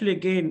 Sansi. Actually,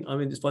 again, I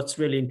mean, what's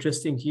really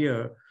interesting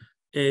here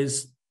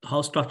is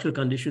how structural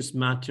conditions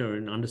matter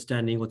in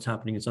understanding what's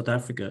happening in South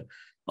Africa.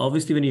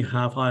 Obviously, when you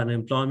have high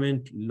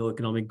unemployment, low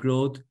economic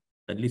growth,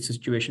 that leads to a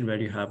situation where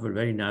you have a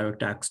very narrow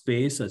tax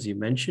base, as you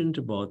mentioned,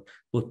 about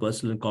both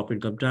personal and corporate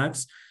income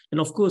tax.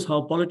 And of course,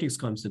 how politics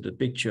comes into the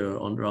picture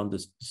around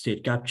the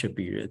state capture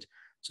period.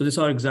 So these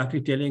are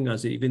exactly telling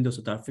us that even though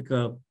South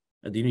Africa,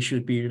 at the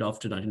initial period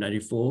after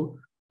 1994,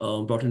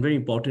 brought in very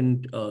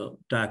important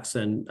tax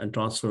and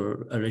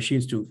transfer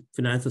regimes to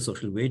finance the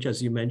social wage,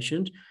 as you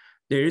mentioned,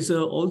 there is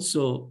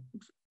also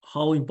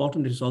how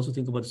important it is also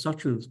think about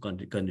structural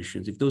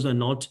conditions. If those are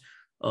not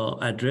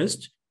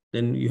addressed,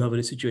 then you have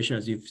a situation,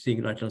 as you've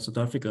seen right now in South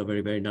Africa, a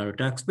very, very narrow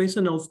tax base,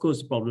 and of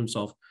course, the problems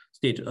of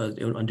state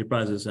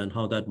enterprises and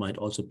how that might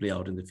also play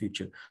out in the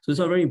future. So these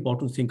are very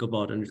important to think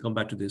about, and we'll come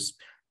back to these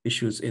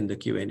issues in the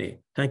Q&A.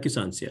 Thank you,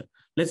 Sansia.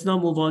 Let's now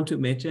move on to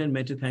Mete. And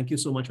Mete, thank you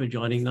so much for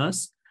joining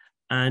us.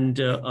 And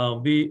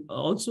we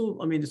also,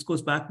 I mean, this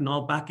goes back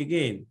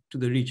again to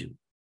the region.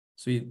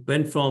 So we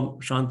went from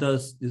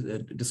Shanta's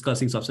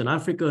discussing Sub-Saharan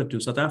Africa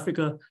to South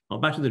Africa, now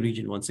back to the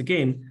region once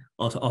again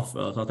of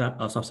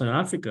Sub-Saharan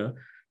Africa.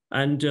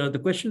 And the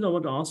questions I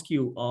want to ask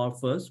you are,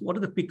 first, what are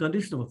the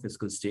preconditions of a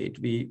fiscal state?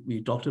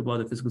 We talked about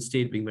the fiscal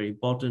state being very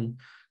important,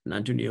 and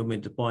Antonio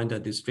made the point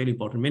that it's very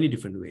important in many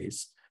different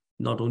ways,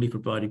 not only for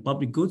providing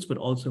public goods, but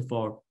also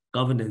for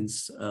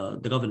governance,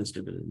 the governance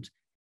dividend.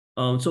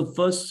 So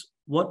first,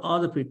 what are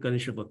the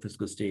preconditions of a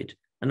fiscal state?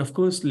 And of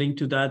course, linked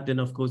to that, then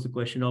of course, the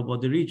question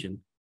about the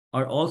region.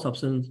 Are all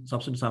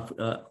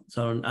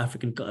sub-Saharan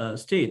African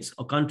states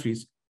or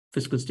countries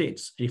fiscal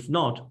states? If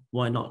not,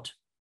 why not?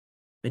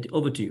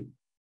 Over to you.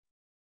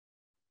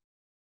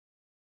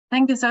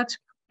 Thank you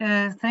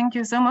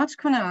so much,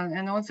 Kunal,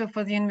 and also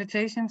for the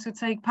invitation to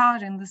take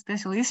part in the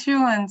special issue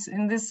and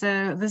in this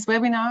this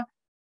webinar.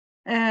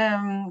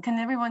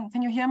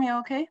 Can you hear me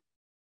okay?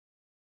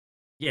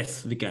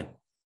 Yes, we can.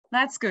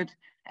 That's good.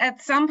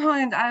 At some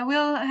point, I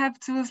will have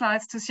 2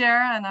 slides to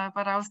share,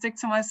 but I'll stick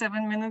to my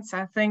 7 minutes,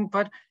 I think.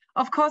 But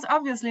of course,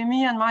 obviously,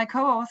 me and my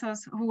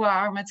co-authors, who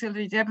are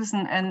Mathilde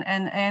Jeppesen and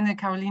Anne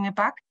Caroline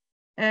Bach,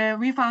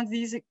 we found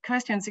these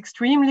questions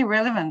extremely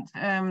relevant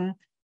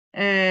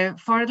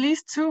for at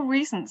least 2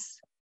 reasons.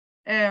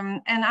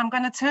 And I'm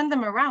going to turn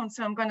them around.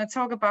 So I'm going to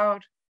talk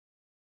about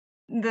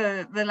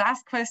the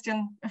last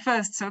question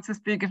first, so to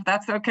speak, if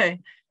that's okay.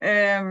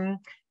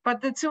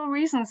 But the 2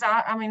 reasons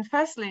are, I mean,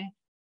 firstly,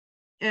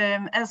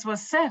 as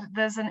was said,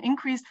 there's an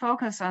increased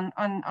focus on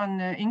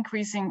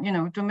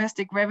increasing,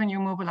 domestic revenue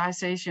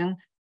mobilization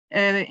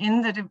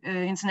in the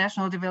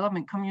international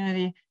development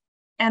community.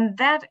 And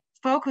that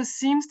focus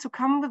seems to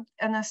come with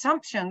an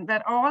assumption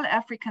that all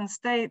African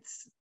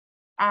states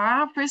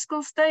are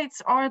fiscal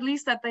states, or at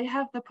least that they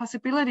have the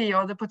possibility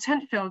or the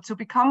potential to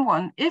become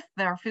one if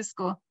their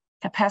fiscal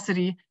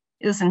capacity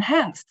is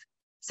enhanced.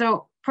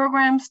 So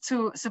programs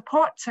to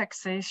support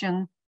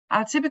taxation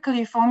are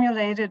typically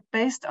formulated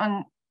based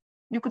on,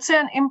 you could say,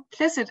 an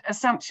implicit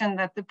assumption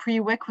that the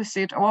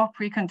prerequisite or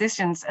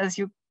preconditions, as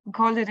you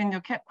called it in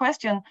your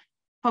question,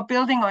 for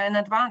building and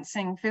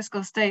advancing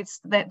fiscal states,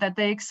 that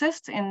they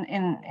exist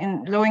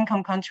in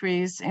low-income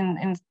countries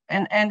and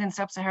in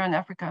sub-Saharan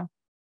Africa.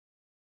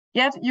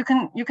 Yet you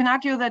can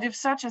argue that if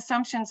such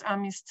assumptions are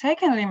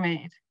mistakenly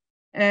made,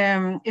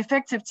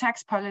 effective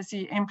tax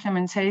policy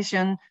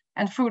implementation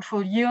and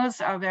fruitful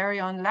yields are very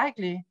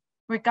unlikely,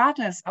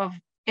 regardless of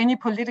any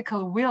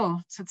political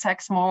will to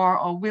tax more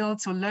or will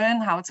to learn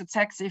how to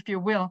tax, if you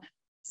will.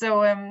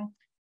 So,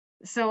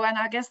 and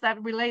I guess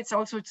that relates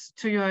also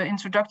to your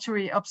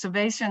introductory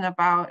observation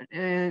about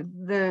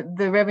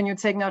the revenue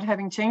take not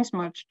having changed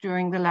much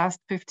during the last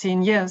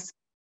 15 years.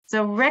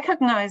 So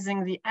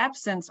recognizing the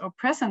absence or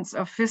presence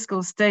of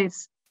fiscal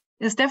states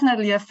is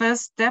definitely a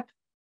first step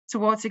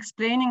towards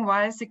explaining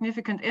why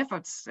significant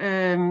efforts,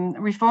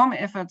 reform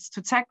efforts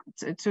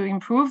to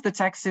improve the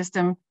tax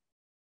system,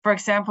 for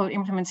example,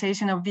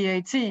 implementation of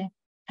VAT,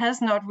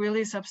 has not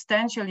really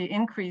substantially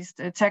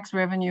increased tax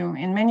revenue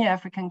in many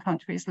African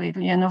countries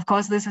lately. And of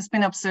course, this has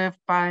been observed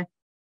by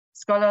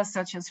scholars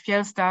such as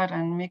Fjellstad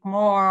and Mick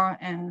Moore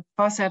and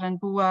Fossett and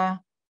Bua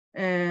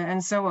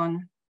and so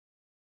on.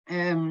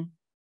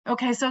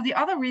 Okay, so the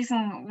other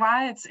reason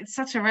why it's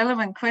such a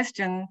relevant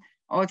question,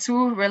 or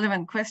 2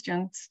 relevant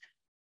questions,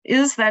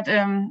 is that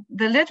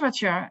the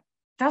literature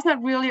does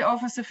not really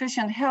offer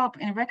sufficient help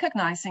in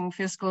recognizing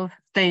fiscal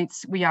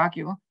states, we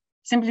argue,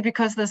 simply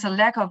because there's a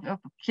lack of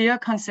clear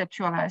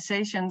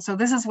conceptualization. So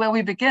this is where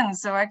we begin.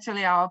 So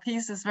actually our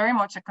piece is very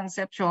much a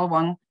conceptual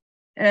one.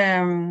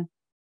 The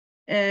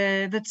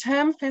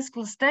term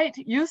fiscal state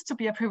used to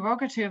be a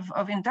prerogative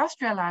of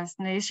industrialized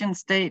nation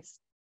states,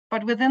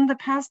 but within the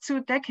past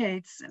 2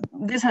 decades,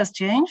 this has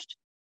changed,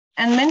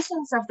 and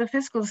mentions of the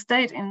fiscal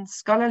state in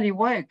scholarly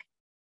work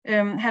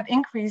have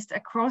increased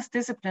across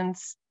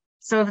disciplines.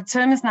 So the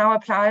term is now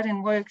applied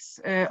in works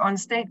on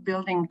state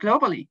building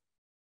globally.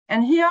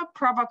 And here,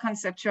 proper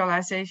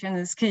conceptualization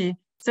is key.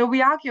 So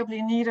we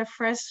arguably need a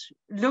fresh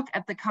look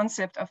at the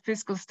concept of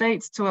fiscal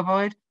states to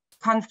avoid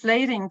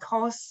conflating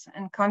cause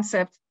and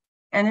concept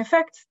and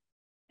effect.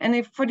 And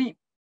if we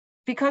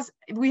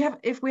have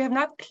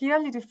not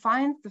clearly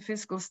defined the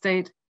fiscal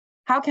state,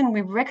 how can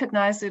we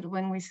recognize it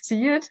when we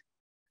see it,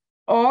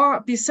 or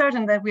be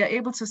certain that we are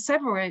able to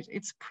separate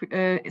its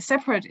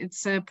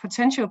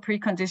potential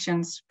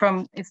preconditions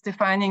from its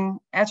defining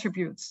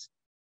attributes?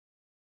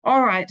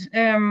 All right,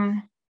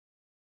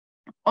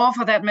 or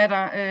for that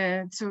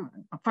matter,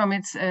 from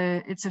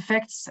its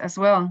effects as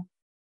well.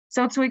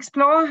 So to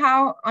explore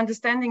how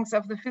understandings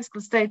of the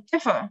fiscal state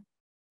differ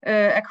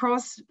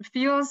across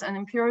fields and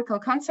empirical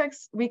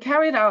contexts, we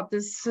carried out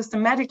this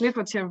systematic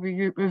literature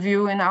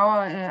review in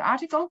our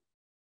article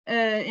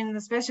in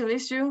the special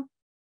issue.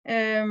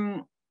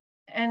 And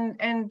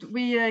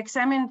we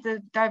examined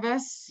the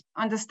diverse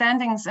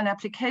understandings and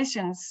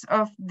applications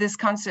of this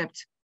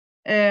concept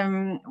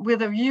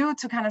with a view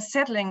to kind of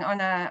settling on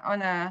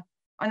a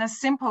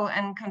simple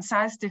and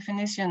concise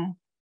definition.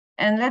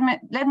 And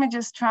let me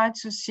just try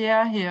to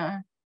share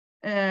here.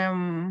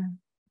 Can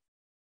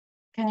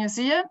you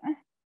see it?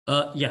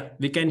 Yeah,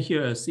 we can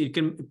hear us. You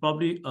can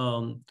probably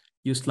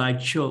use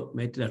slideshow,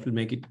 that will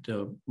make it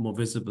more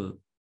visible.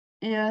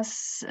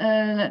 Yes,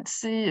 let's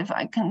see if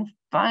I can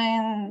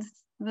find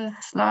the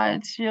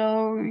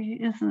slideshow.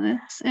 Is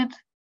this it?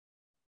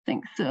 I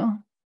think so.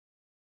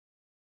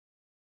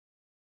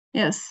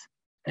 Yes.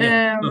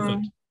 Yeah,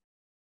 perfect.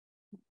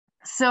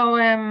 So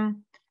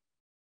in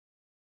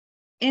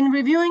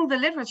reviewing the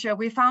literature,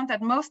 we found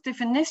that most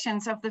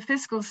definitions of the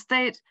fiscal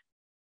state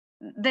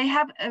they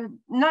have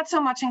not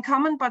so much in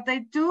common, but they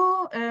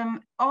do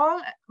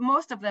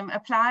most of them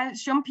apply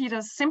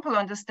Schumpeter's simple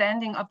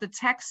understanding of the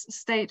tax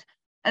state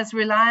as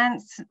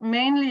reliant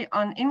mainly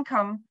on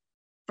income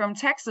from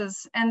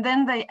taxes, and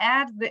then they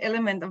add the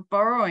element of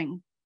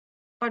borrowing.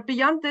 But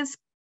beyond this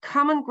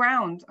common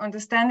ground,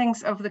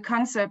 understandings of the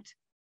concept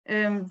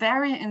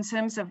vary in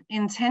terms of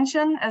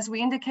intention, as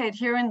we indicate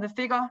here in the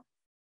figure.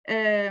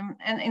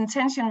 And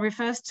intention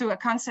refers to a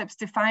concept's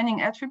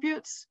defining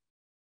attributes,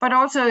 but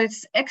also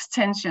its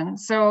extension,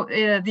 so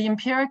the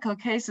empirical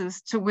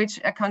cases to which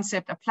a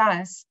concept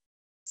applies.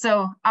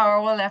 So our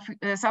all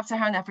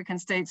sub-Saharan African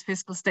states,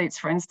 fiscal states,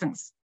 for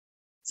instance.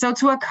 So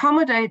to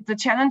accommodate the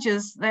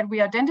challenges that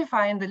we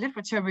identify in the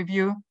literature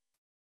review,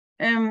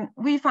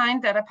 we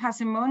find that a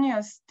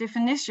parsimonious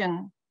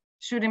definition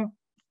should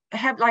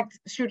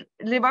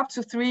live up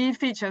to 3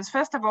 features.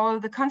 First of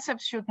all, the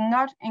concept should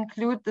not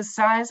include the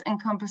size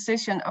and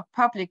composition of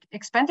public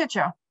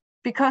expenditure,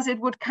 because it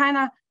would kind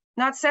of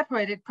not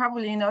separate it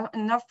probably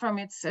enough from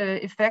its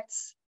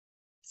effects.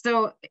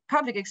 So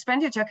public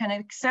expenditure can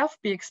itself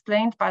be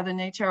explained by the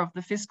nature of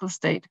the fiscal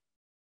state.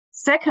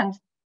 Second,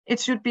 it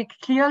should be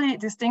clearly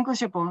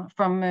distinguishable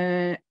from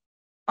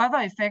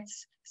other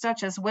effects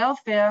such as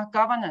welfare,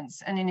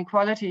 governance, and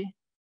inequality.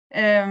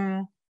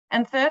 And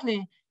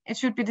thirdly, it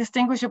should be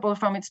distinguishable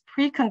from its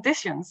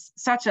preconditions,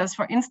 such as,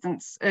 for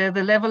instance,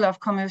 the level of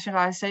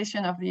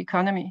commercialization of the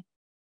economy.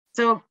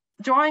 So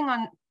drawing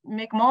on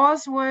Mick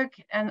Moore's work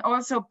and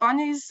also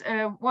Bonnie's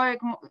work,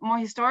 more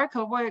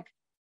historical work,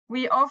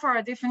 we offer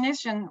a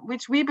definition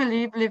which we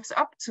believe lives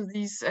up to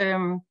these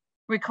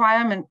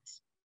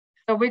requirements,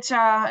 so which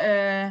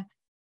are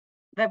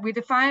that we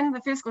define the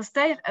fiscal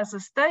state as a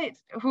state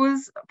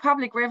whose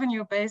public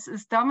revenue base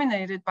is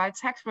dominated by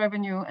tax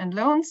revenue and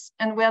loans,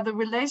 and where the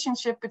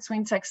relationship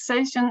between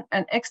taxation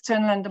and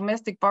external and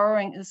domestic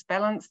borrowing is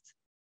balanced,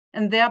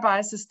 and thereby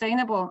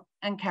sustainable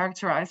and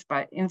characterized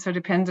by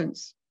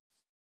interdependence.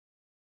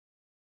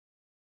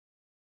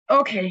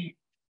 Okay,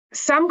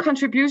 some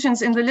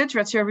contributions in the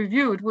literature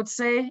reviewed would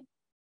say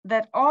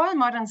that all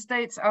modern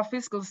states are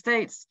fiscal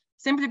states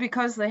simply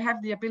because they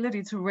have the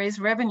ability to raise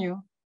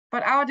revenue.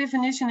 But our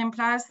definition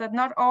implies that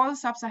not all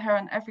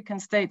sub-Saharan African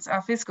states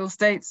are fiscal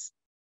states.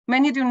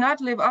 Many do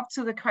not live up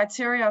to the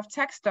criteria of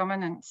tax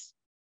dominance.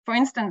 For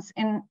instance,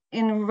 in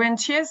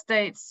rentier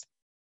states,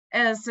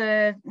 as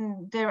Chantal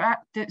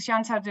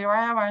de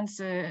Rayawan's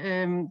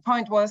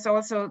point was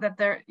also that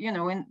there,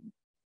 in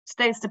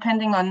states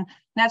depending on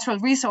natural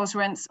resource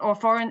rents or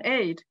foreign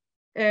aid,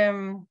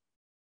 the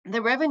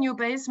revenue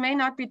base may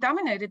not be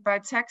dominated by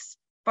tax,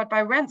 but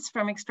by rents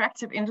from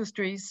extractive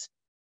industries.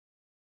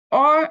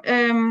 Or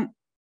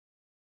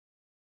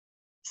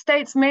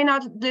states may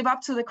not live up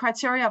to the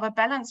criteria of a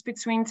balance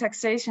between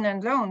taxation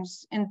and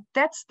loans. In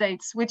debt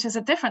states, which is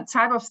a different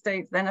type of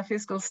state than a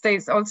fiscal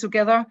state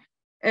altogether,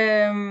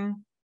 the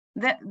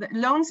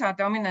loans are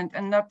dominant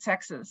and not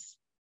taxes.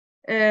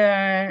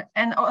 And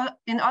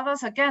in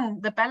others, again,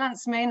 the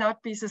balance may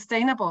not be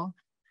sustainable.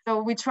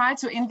 So we try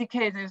to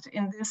indicate it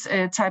in this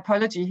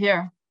typology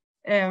here.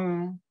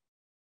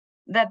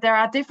 That there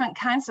are different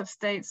kinds of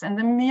states, and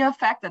the mere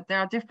fact that there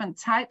are different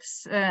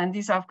types, and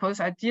these are of course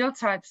ideal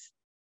types,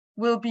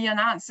 will be an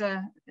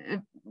answer,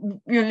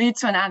 will lead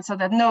to an answer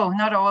that no,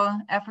 not all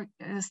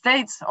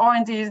states, or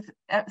indeed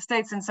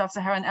states in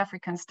sub-Saharan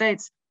African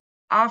states,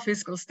 are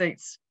fiscal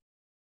states.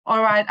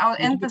 All right, I'll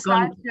end the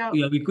slide here.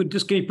 Yeah, we could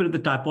just keep it in the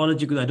typology,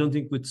 because I don't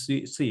think we'd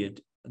see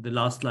it. The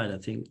last slide, I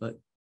think. But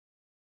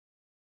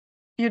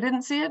you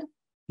didn't see it?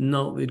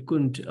 No, it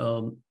couldn't.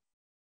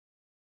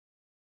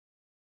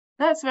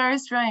 That's very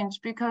strange,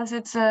 because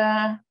it's you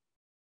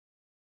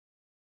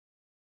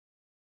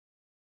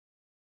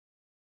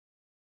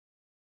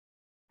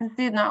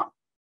see it now?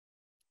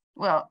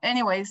 Well,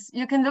 anyways,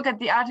 you can look at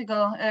the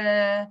article,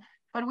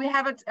 but we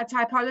have a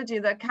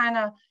typology that kind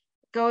of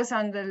goes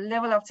on the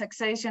level of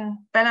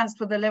taxation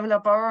balanced with the level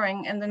of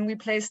borrowing, and then we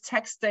place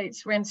tax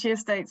states, rentier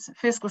states,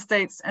 fiscal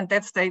states, and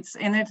debt states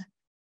in it.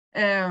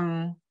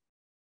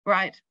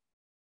 Right.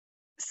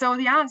 So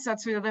the answer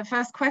to the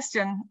first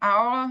question, are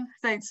all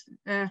states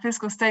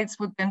fiscal states,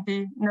 would then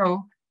be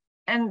no.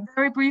 And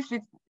very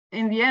briefly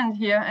in the end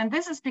here, and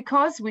this is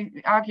because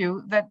we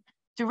argue that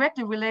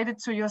directly related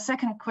to your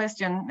second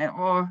question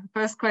or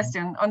first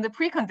question on the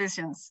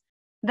preconditions,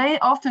 they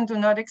often do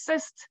not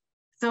exist.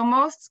 So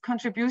most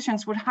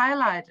contributions would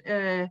highlight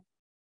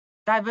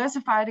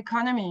diversified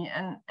economy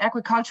and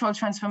agricultural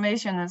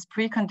transformation as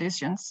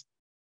preconditions.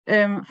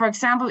 For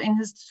example, in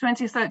his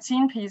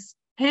 2013 piece,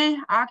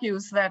 he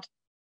argues that,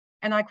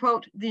 and I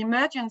quote, "The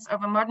emergence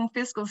of a modern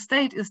fiscal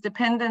state is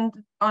dependent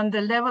on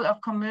the level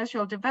of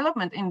commercial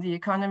development in the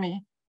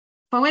economy,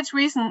 for which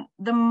reason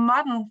the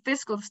modern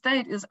fiscal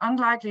state is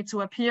unlikely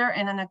to appear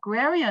in an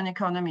agrarian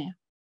economy.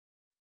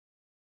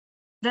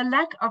 The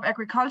lack of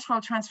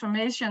agricultural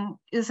transformation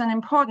is an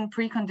important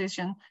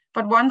precondition,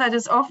 but one that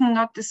is often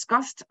not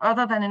discussed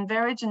other than in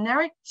very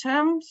generic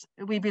terms,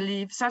 we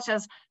believe, such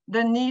as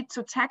the need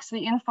to tax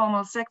the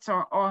informal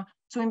sector or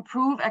to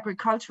improve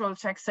agricultural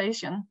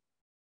taxation.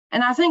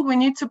 And I think we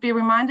need to be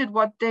reminded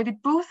what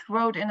David Booth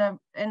wrote in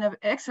an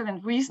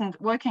excellent recent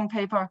working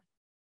paper.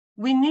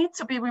 We need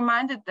to be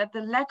reminded that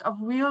the lack of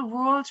real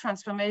rural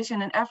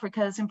transformation in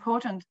Africa is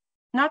important,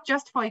 not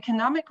just for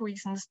economic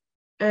reasons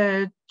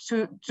to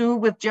do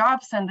with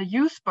jobs and the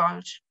youth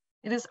bulge.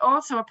 It is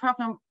also a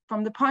problem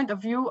from the point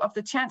of view of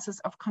the chances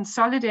of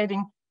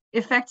consolidating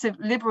effective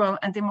liberal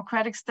and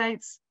democratic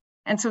states.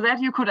 And to that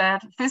you could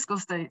add fiscal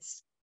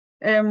states.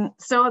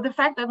 So the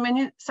fact that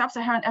many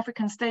sub-Saharan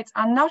African states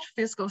are not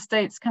fiscal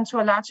states can to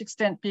a large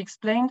extent be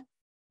explained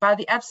by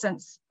the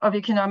absence of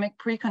economic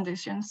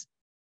preconditions.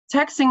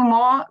 Taxing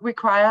more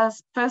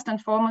requires, first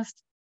and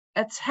foremost,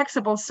 a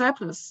taxable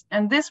surplus,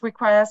 and this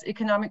requires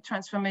economic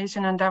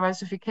transformation and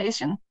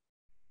diversification.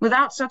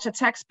 Without such a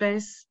tax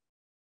base,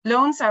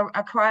 loans are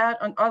acquired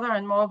on other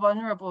and more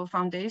vulnerable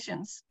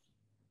foundations.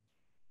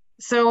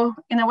 So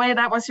in a way,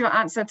 that was your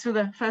answer to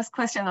the first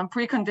question on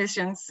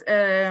preconditions.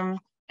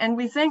 And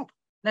we think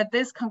that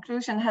this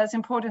conclusion has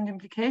important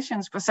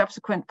implications for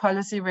subsequent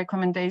policy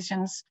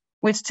recommendations,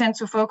 which tend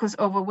to focus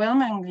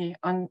overwhelmingly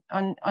on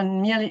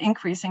merely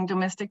increasing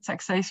domestic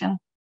taxation.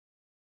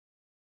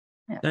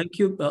 Yeah. Thank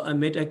you,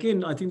 Amit.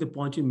 Again, I think the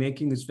point you're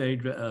making is very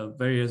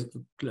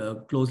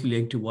closely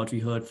linked to what we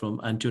heard from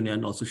Antonia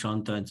and also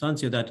Shanta and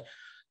Sansia, that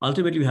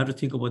ultimately we have to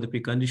think about the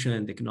precondition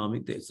and the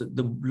economic,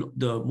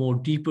 the more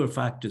deeper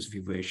factors, if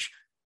you wish,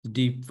 the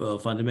deep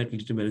fundamental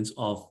determinants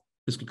of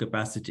fiscal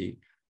capacity.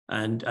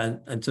 And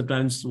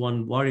sometimes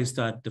one worries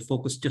that the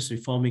focus just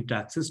reforming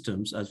tax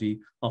systems, as we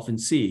often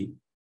see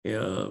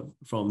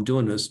from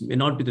donors, may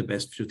not be the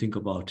best to think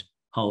about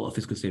how a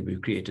fiscal state will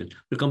be created.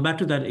 We'll come back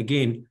to that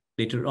again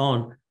later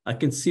on. I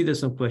can see there's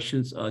some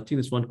questions. I think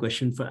there's one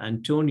question for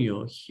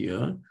Antonio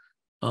here.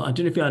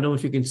 Antonio, I don't know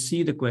if you can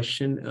see the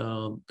question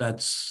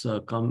that's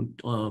come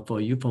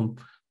for you from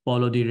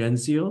Paulo Di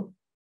Renzio.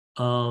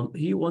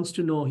 He wants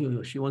to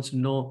know, she wants to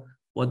know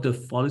what the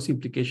policy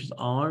implications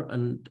are.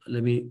 And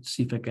let me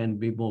see if I can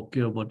be more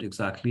clear about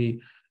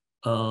exactly.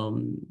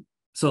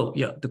 So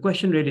yeah, the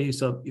question really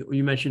is,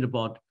 you mentioned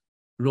about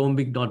Rome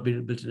being not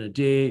built in a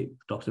day,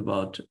 talks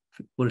about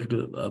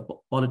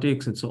political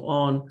politics and so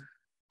on.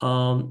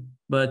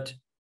 But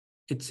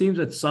it seems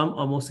that some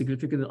are more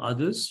significant than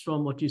others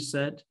from what you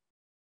said.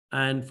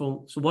 And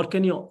so what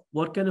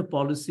kind of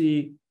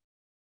policy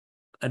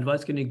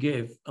advice can you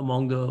give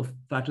among the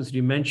factors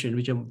you mentioned,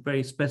 which are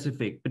very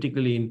specific,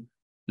 particularly in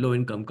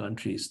low-income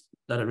countries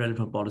that are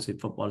relevant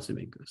for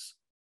policymakers?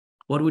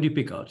 What would you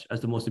pick out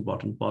as the most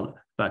important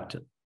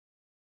factor?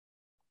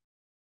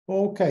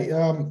 Okay,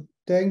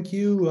 thank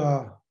you,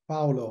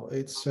 Paolo.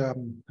 It's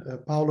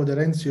Paolo Di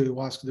Renzio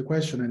who asked the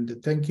question,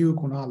 and thank you,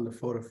 Kunal,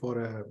 for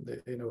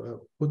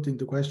putting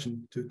the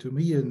question to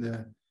me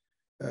and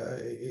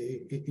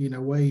in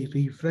a way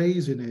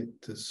rephrasing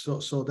it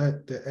so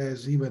that it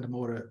has even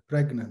more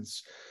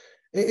pregnance.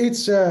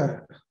 It's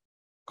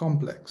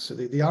complex.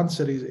 The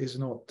answer is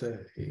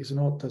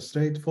not a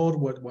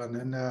straightforward one,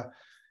 and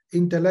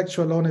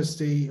intellectual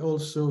honesty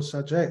also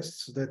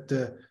suggests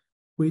that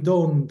we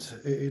don't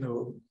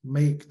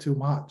make too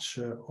much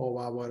of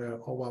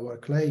our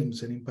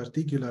claims, and in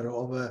particular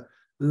of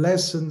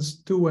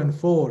lessons 2 and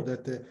 4,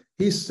 that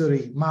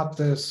history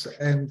matters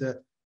and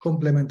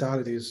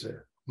complementarities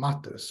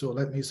matters. So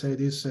let me say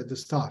this at the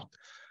start.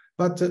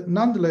 But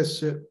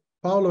nonetheless,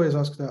 Paolo has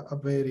asked a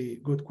very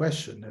good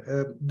question.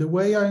 The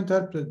way I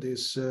interpret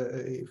this,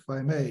 if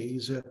I may,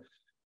 is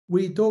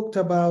we talked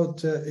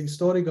about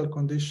historical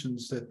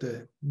conditions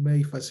that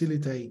may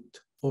facilitate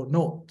or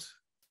not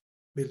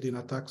building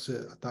a tax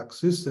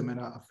system and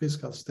a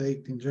fiscal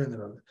state in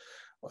general.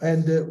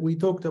 And we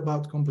talked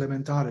about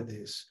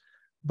complementarities.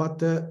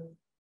 But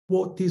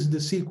what is the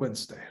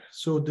sequence there?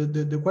 So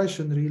the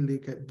question really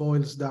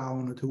boils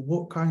down to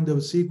what kind of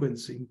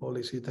sequencing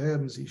policy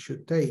terms you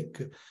should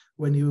take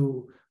when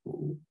you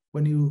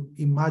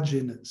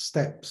imagine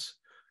steps.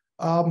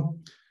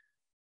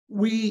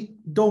 We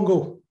don't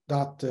go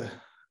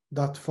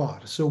that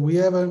far. So we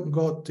haven't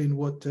got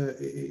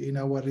in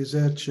our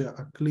research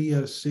a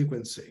clear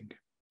sequencing.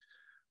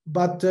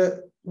 But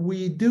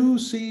we do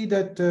see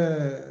that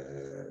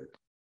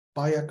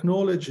by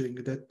acknowledging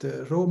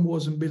that Rome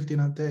wasn't built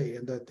in a day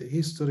and that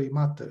history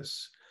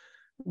matters,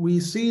 we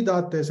see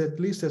that as at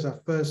least as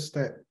a first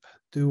step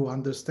to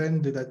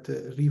understand that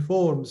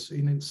reforms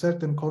in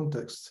certain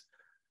contexts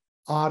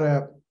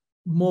are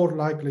more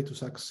likely to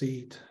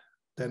succeed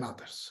than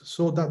others.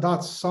 So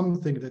that's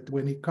something that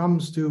when it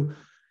comes to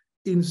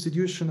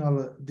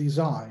institutional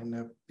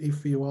design,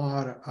 if you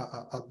are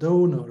a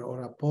donor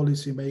or a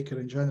policymaker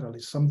in general,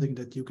 is something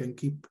that you can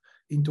keep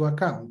into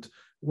account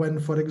when,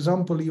 for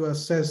example, you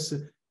assess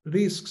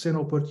risks and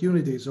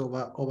opportunities of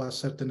a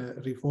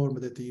certain reform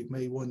that you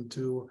may want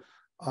to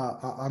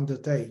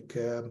undertake.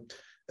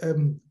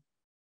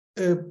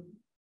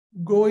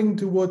 Going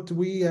to what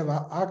we have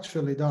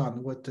actually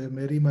done, what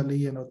Merima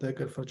Lee and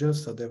Oteker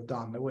Fajelstad have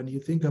done, when you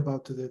think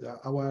about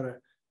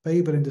our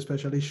paper in the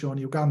special issue on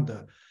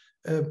Uganda,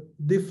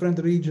 different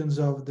regions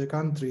of the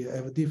country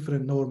have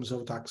different norms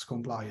of tax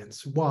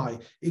compliance. Why?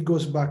 It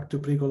goes back to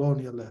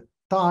pre-colonial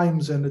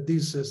times, and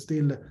this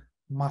still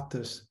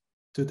matters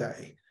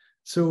today.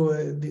 So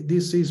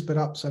this is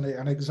perhaps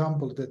an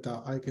example that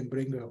I can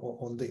bring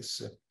on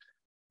this.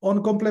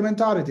 On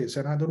complementarities,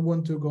 and I don't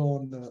want to go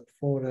on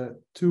for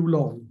too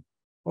long.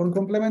 On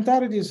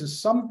complementarities,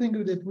 something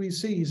that we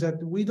see is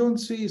that we don't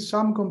see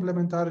some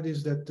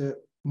complementarities that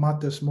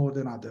matters more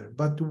than other,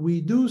 but we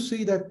do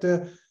see that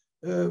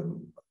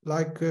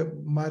like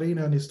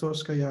Marina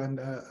Nistorskaya and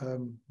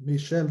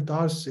Michelle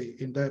Darcy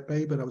in their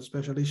paper of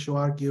special issue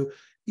argue,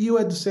 you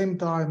at the same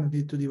time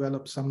need to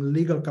develop some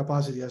legal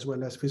capacity as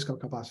well as fiscal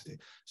capacity.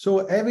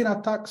 So having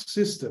a tax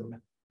system,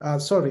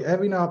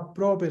 having a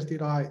property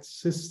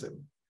rights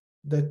system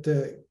that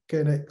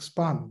can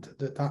expand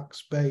the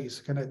tax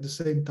base, can at the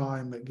same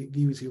time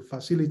gives you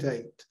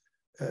facilitate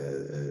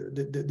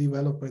the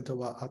development of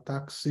a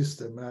tax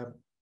system.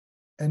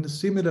 And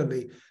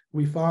similarly,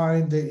 we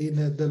find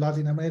in the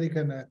Latin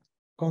American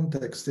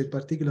context, in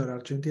particular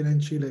Argentina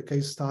and Chile,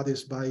 case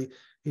studies by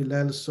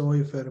Hillel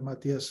Soifer,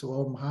 Matthias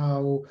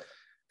Womhau,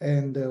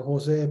 and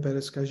Jose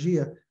Perez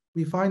Cagia,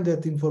 we find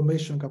that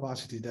information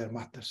capacity there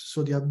matters.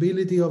 So the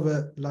ability of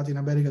Latin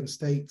American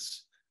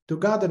states to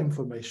gather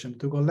information,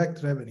 to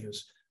collect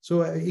revenues.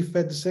 So if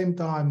at the same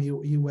time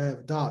you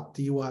have that,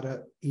 you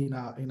are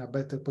in a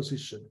better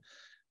position.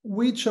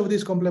 Which of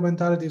these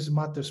complementarities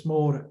matters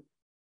more?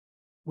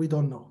 We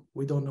don't know.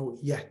 We don't know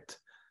yet.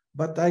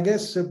 But I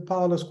guess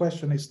Paolo's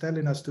question is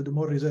telling us to do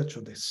more research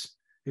on this.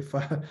 If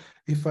I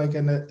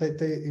can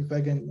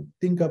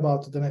think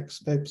about the next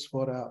steps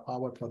for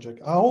our project.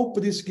 I hope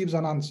this gives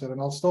an answer,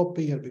 and I'll stop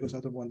here because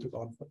I don't want to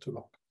go on for too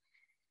long.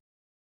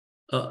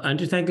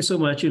 Andrew, thank you so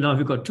much. Now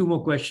we've got two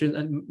more questions.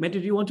 And Mette, do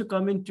you want to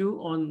comment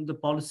too on the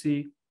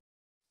policy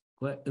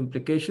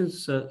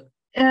implications? Just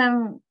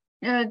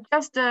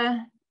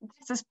a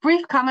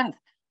brief comment.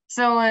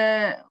 So,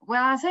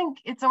 well, I think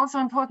it's also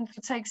important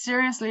to take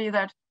seriously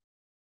that,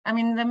 I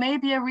mean, there may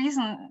be a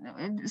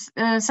reason.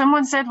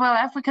 Someone said, well,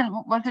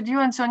 what did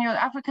you, Antonio,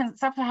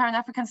 sub-Saharan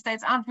African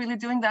states aren't really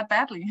doing that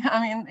badly. I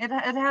mean, it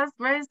has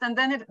raised and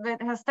then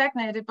it has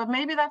stagnated, but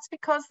maybe that's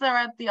because they're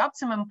at the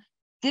optimum,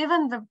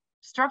 given the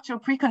structural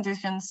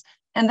preconditions.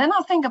 And then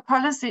I think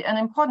an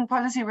important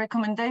policy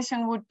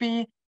recommendation would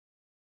be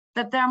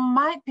that there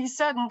might be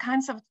certain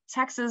kinds of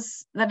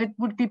taxes that it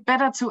would be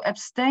better to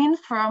abstain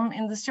from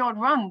in the short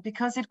run,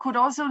 because it could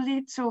also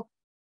lead to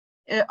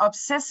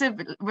obsessive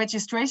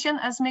registration,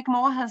 as Mick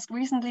Moore has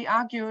recently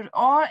argued,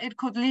 or it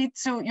could lead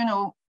to,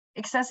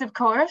 excessive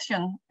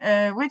coercion,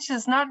 which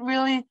is not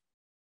really,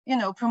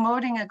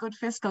 promoting a good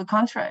fiscal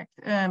contract.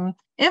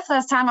 If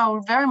there's time, I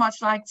would very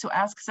much like to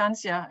ask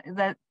Santia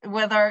that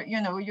whether,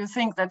 you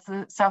think that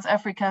South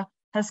Africa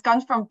has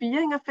gone from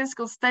being a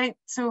fiscal state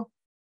to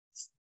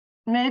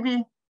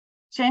maybe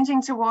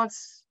changing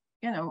towards,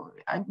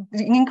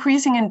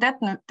 increasing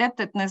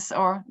indebtedness,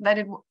 or that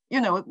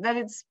that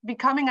it's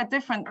becoming a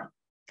different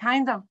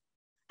kind of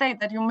state,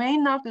 that you may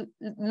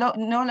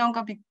no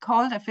longer be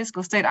called a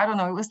fiscal state. I don't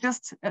know. It was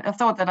just a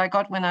thought that I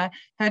got when I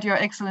heard your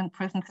excellent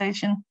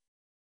presentation.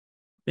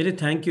 Mette,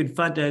 thank you. In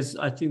fact,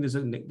 I think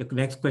the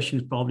next question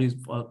is probably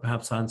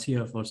perhaps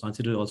Santia, for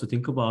Santia to also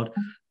think about.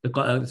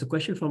 It's a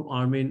question from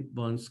Armin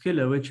von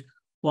Schiller, which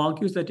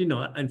argues that,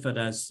 in fact,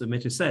 as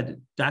Mette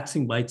said,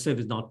 taxing by itself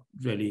is not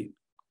really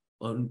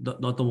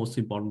not the most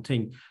important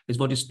thing. It's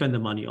what you spend the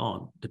money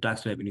on, the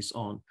tax revenues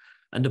on.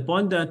 And the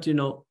point that,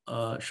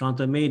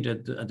 Shanta made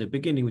at the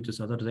beginning, which I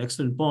thought was an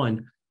excellent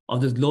point, of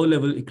this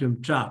low-level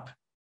equilibrium trap,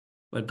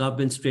 where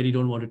governments really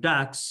don't want to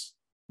tax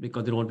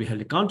because they don't want to be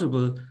held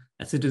accountable,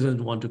 and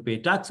citizens want to pay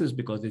taxes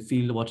because they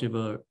feel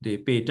whatever they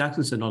pay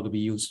taxes are not going to be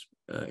used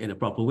in a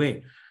proper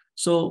way.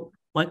 So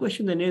my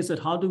question then is that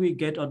how do we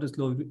get out of this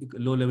low-level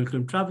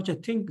equilibrium trap, which I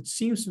think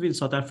seems to be in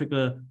South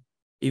Africa,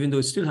 even though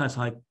it still has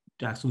high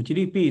tax on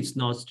GDP, it's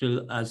not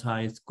still as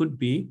high as it could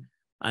be,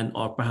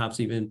 or perhaps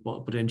even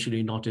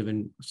potentially not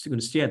even going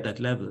to stay at that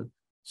level.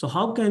 So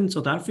how can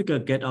South Africa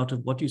get out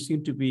of what you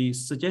seem to be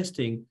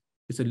suggesting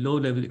is a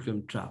low-level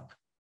equilibrium trap?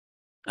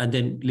 And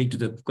then link to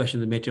the question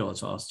that Mette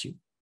also asked you.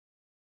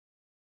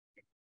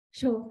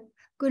 Sure.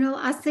 Gunnar,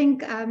 I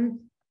think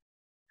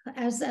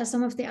as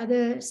some of the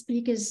other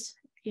speakers,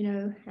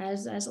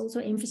 has also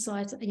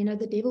emphasized,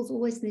 the devil's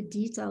always in the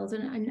details.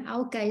 And in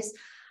our case,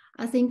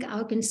 I think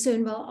our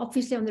concern, well,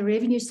 obviously on the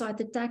revenue side,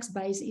 the tax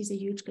base is a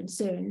huge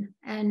concern.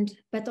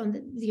 But on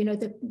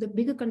the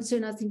bigger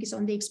concern, I think, is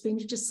on the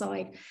expenditure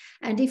side.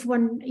 And if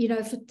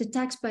if the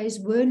tax base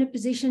were in a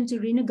position to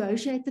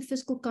renegotiate the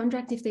fiscal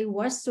contract, if there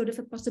was sort of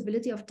a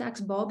possibility of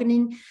tax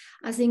bargaining,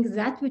 I think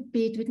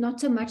it would not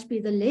so much be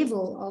the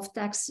level of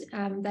tax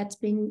that's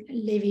being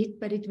levied,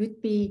 but it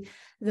would be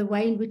the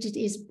way in which it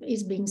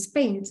is being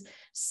spent.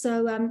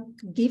 So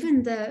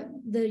given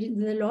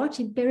the large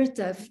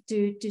imperative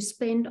to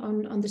spend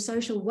on the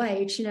social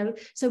wage,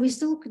 so we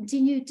still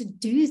continue to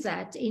do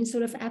that in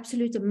sort of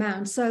absolute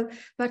amount. So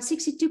about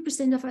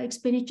 62% of our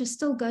expenditure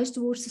still goes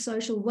towards the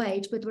social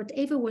wage, but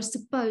whatever was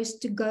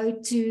supposed to go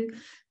to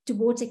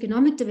towards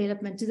economic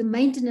development, to the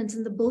maintenance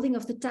and the building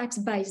of the tax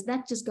base,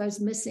 that just goes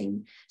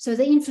missing. So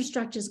the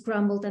infrastructure is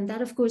crumbled, and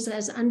that, of course,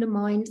 has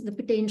undermined the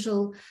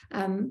potential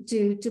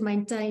to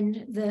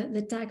maintain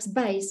the tax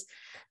base.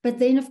 But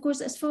then, of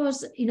course, as far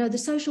as, the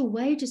social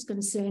wage is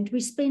concerned, we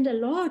spend a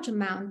large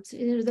amount,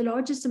 the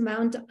largest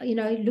amount,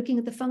 looking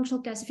at the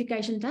functional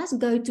classification, does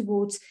go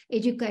towards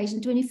education,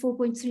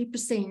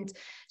 24.3%.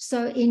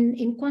 So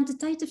in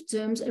quantitative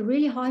terms, a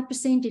really high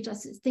percentage, I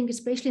think,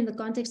 especially in the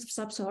context of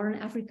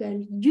sub-Saharan Africa,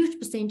 a huge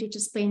percentage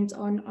is spent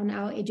on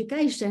our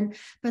education,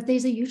 but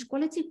there's a huge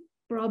quality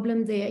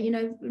problem there.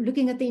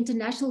 Looking at the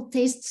international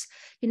tests,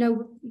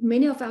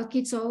 many of our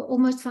kids are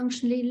almost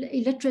functionally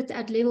illiterate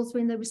at levels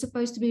when they were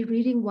supposed to be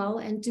reading well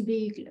and to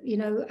be,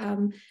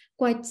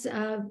 quite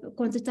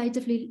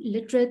quantitatively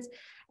literate.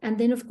 And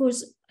then, of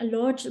course, a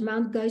large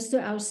amount goes to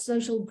our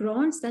social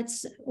grants.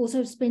 That's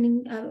also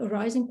spending,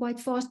 rising quite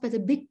fast. But the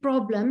big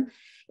problem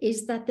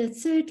is that the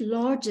third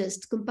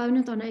largest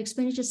component on our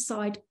expenditure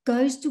side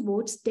goes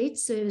towards debt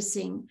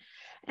servicing.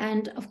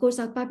 And of course,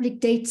 our public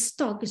debt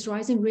stock is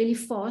rising really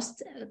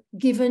fast,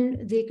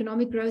 given the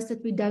economic growth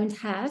that we don't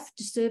have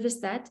to service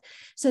that.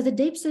 So the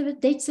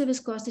debt service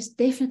cost is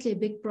definitely a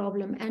big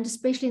problem, and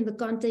especially in the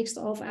context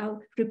of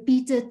our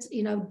repeated,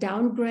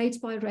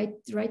 downgrades by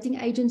rating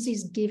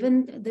agencies,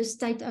 given the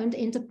state-owned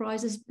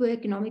enterprises' poor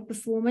economic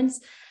performance.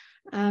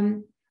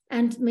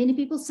 And many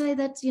people say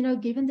that,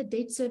 given the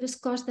debt service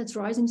cost that's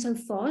rising so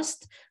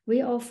fast, we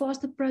are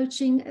fast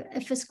approaching a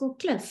fiscal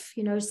cliff.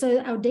 So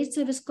our debt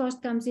service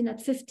cost comes in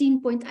at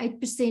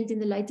 15.8% in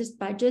the latest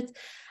budget.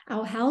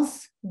 Our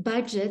health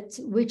budget,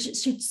 which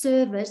should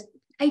service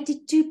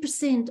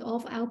 82%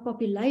 of our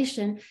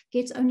population,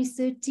 gets only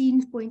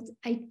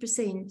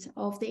 13.8%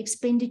 of the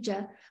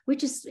expenditure,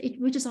 which is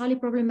highly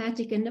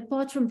problematic. And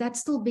apart from that,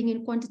 still being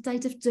in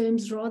quantitative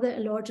terms rather a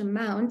large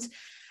amount,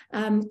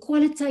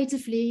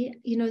 qualitatively,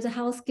 the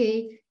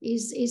healthcare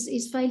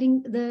is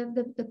failing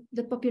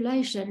the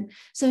population.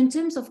 So in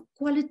terms of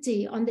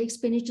quality on the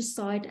expenditure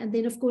side, and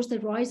then of course the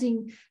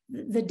rising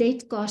the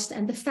debt cost,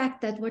 and the fact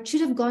that what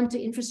should have gone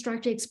to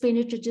infrastructure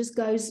expenditure just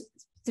goes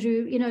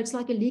through, it's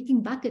like a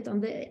leaking bucket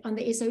on the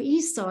SOE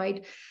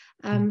side.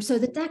 So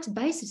the tax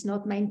base is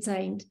not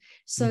maintained.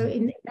 So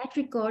in that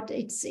regard,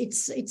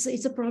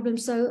 it's a problem.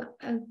 So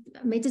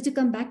Meta, to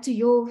come back to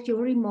your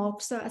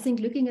remarks, so I think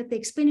looking at the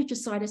expenditure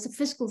side as a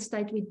fiscal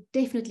state, we're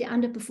definitely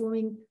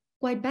underperforming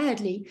quite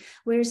badly.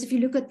 Whereas if you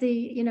look at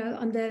the,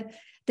 on the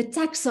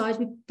tax side,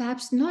 we're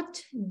perhaps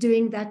not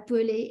doing that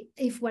poorly,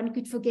 if one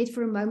could forget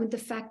for a moment the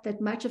fact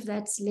that much of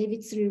that's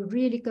levied through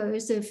really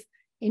coercive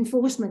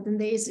enforcement,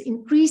 and there is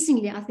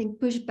increasingly, I think,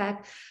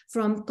 pushback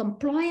from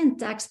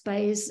compliant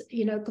taxpayers,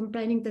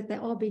 complaining that they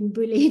are being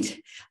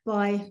bullied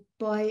by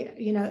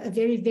a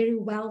very, very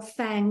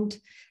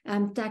well-fanged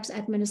tax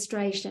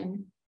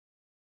administration.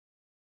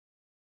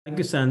 Thank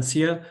you,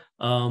 Sansia.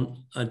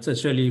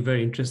 It's really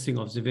very interesting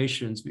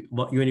observations.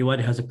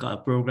 UNU-WIDER has a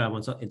program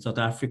in South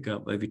Africa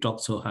where we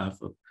also have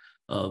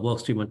a work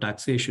stream on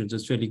taxation. So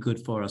it's really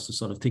good for us to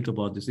sort of think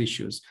about these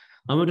issues.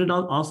 I want to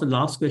now ask the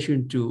last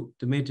question to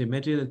Mete.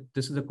 Mete,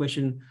 this is a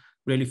question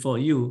really for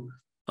you.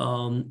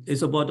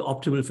 It's about the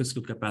optimal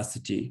fiscal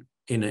capacity.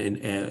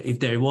 If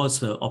there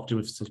was an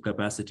optimal fiscal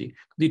capacity,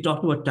 we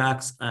talked about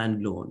tax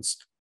and loans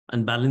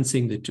and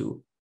balancing the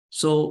two.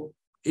 So,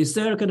 is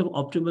there a kind of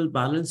optimal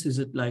balance? Is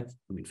it like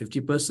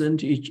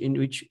 50%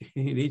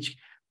 in each,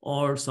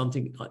 or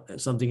something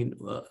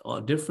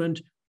or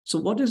different? So,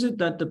 what is it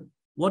that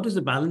what is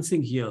the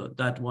balancing here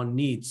that one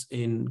needs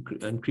in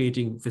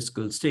creating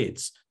fiscal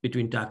states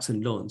between tax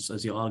and loans,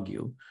 as you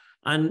argue?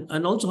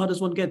 And also, how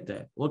does one get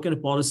there? What kind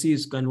of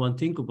policies can one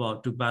think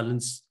about to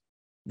balance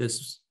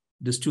these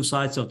two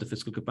sides of the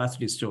fiscal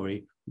capacity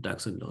story,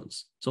 tax and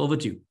loans? So over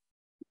to you.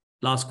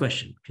 Last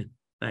question.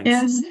 Thanks.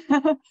 Yes,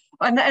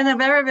 and a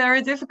very,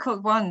 very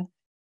difficult one.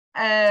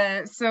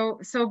 So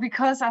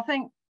because I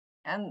think,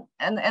 and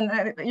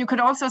you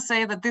could also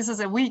say that this is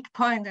a weak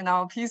point in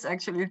our piece,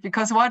 actually,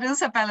 because what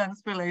is a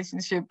balanced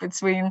relationship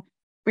between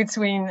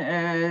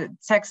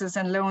taxes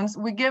and loans?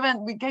 We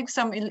gave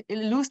some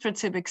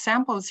illustrative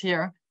examples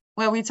here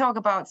where we talk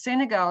about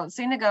Senegal.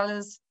 Senegal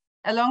is,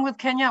 along with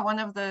Kenya, one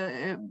of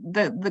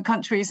the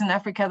countries in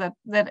Africa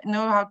that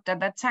know how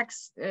that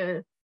tax,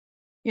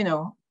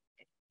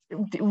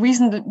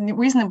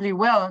 reasonably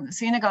well.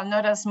 Senegal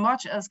not as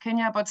much as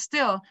Kenya, but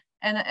still.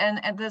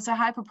 And there's a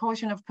high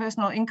proportion of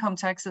personal income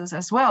taxes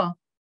as well.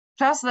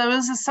 Plus, there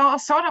is a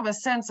sort of a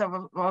sense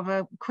of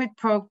a quid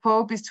pro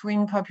quo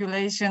between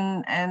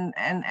population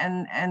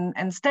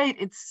and state,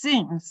 it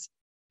seems.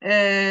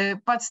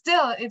 But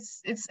still,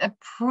 it's a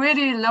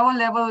pretty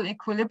low-level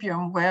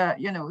equilibrium where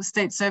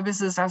state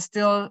services are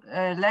still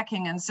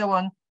lacking and so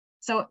on.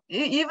 So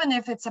even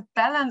if it's a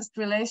balanced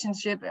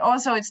relationship,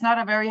 also it's not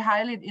a very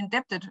highly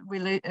indebted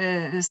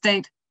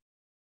state.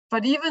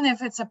 But even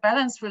if it's a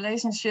balanced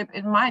relationship,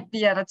 it might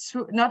be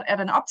not at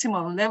an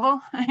optimal level.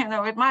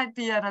 It might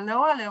be at a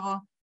lower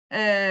level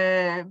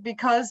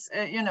because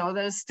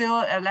there's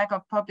still a lack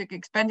of public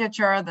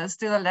expenditure, there's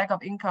still a lack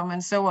of income,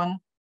 and so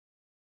on.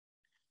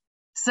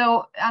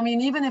 So, I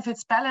mean, even if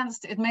it's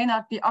balanced, it may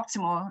not be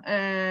optimal.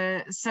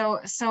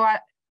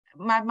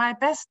 My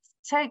best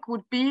take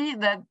would be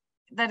that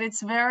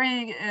it's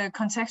very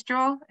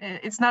contextual.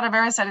 It's not a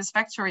very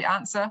satisfactory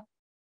answer,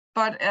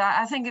 but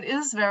I think it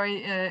is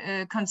very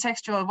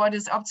contextual what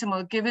is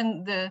optimal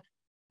given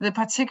the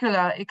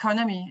particular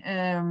economy.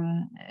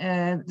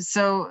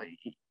 So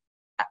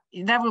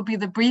that will be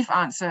the brief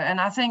answer.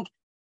 And I think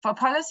for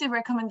policy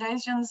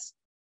recommendations,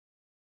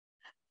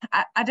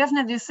 I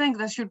definitely think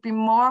there should be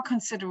more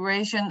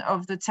consideration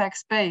of the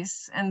tax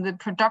base and the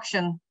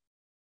production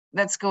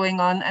that's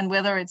going on and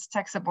whether it's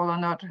taxable or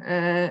not.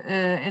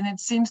 And it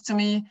seems to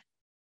me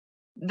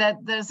that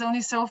there's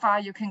only so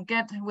far you can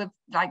get with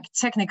like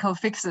technical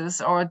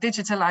fixes or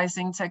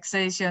digitalizing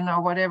taxation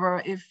or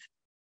whatever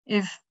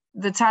if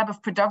the type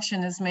of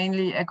production is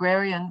mainly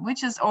agrarian,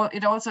 which is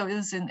it also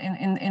is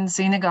in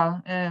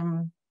Senegal.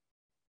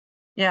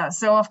 Yeah,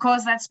 so of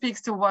course that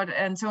speaks to what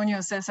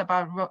Antonio says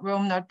about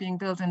Rome not being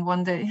built in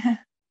one day.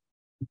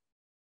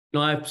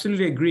 No, I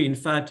absolutely agree. In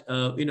fact,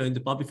 in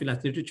the public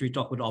finance literature, we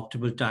talk about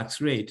optimal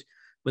tax rate,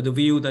 but the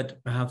view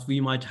that perhaps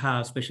we might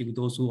have, especially with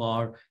those who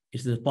are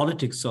into the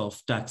politics of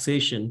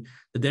taxation,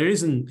 that there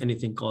isn't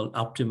anything called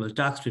optimal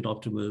tax rate,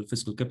 optimal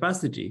fiscal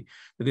capacity,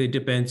 because it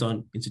depends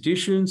on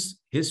institutions,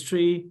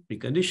 history,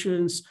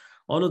 preconditions.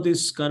 All of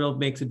this kind of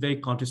makes it very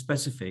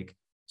country-specific.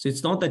 So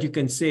it's not that you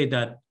can say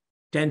that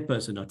 10%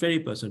 or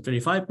 20%,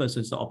 25%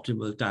 is the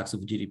optimal tax of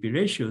GDP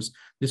ratios.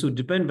 This would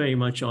depend very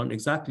much on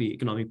exactly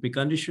economic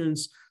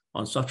preconditions,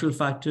 on structural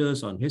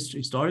factors, on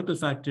historical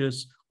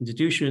factors,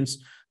 institutions.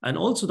 And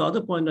also the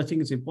other point I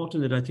think is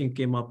important that I think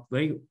came up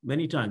very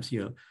many times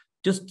here,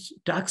 just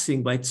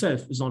taxing by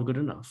itself is not good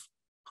enough.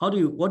 What are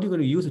you going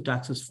to use the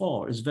taxes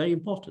for is very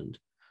important.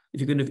 If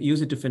you're going to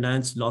use it to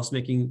finance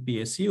loss-making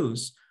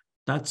PSUs,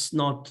 that's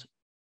not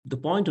the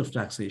point of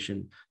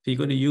taxation. If you're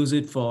going to use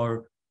it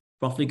for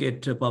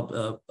profligate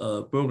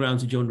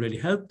programs which don't really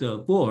help the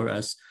poor,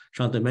 as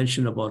Shanta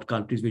mentioned about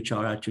countries which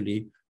are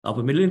actually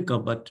upper middle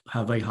income but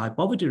have very high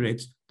poverty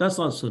rates, that's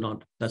also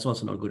not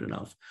good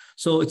enough.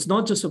 So it's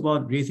not just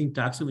about raising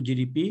tax over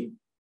GDP,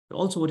 but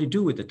also what you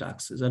do with the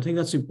taxes. I think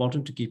that's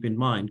important to keep in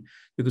mind,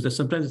 because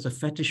sometimes it's a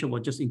fetish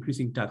about just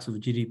increasing tax over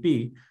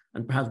GDP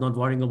and perhaps not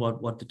worrying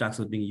about what the tax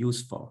is being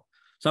used for.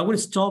 So I'm going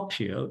to stop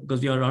here because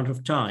we are out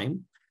of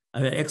time. I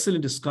had an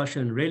excellent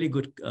discussion, really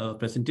good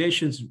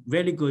presentations,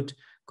 really good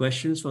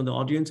questions from the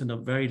audience, and a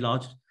very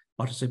large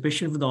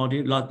participation from the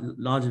audience,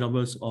 large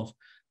numbers of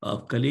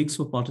colleagues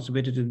who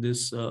participated in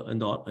this in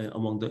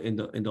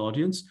the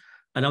audience.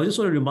 And I just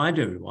want to remind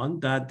everyone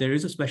that there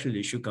is a special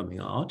issue coming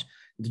out,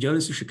 the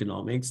Journalistic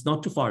Economics,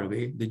 not too far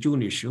away, the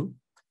June issue,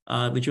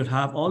 which will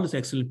have all these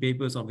excellent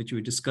papers on which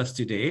we discussed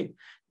today,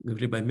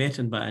 written by Met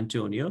and by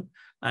Antonio,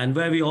 and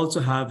where we also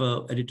have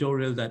an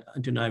editorial that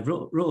Antonio and I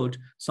wrote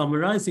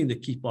summarizing the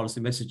key policy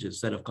messages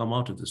that have come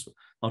out of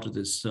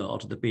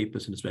the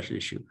papers in the special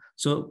issue.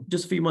 So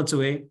just a few months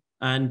away,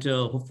 and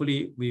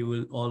hopefully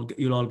you'll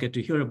all get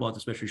to hear about the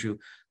special issue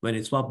when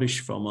it's published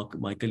from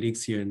my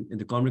colleagues here in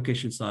the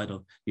communication side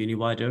of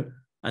UNU-WIDER.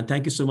 And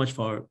thank you so much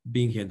for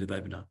being here in the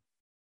webinar.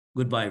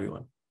 Goodbye,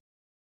 everyone.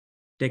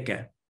 Take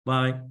care.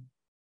 Bye.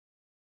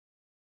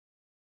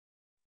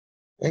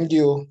 Thank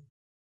you.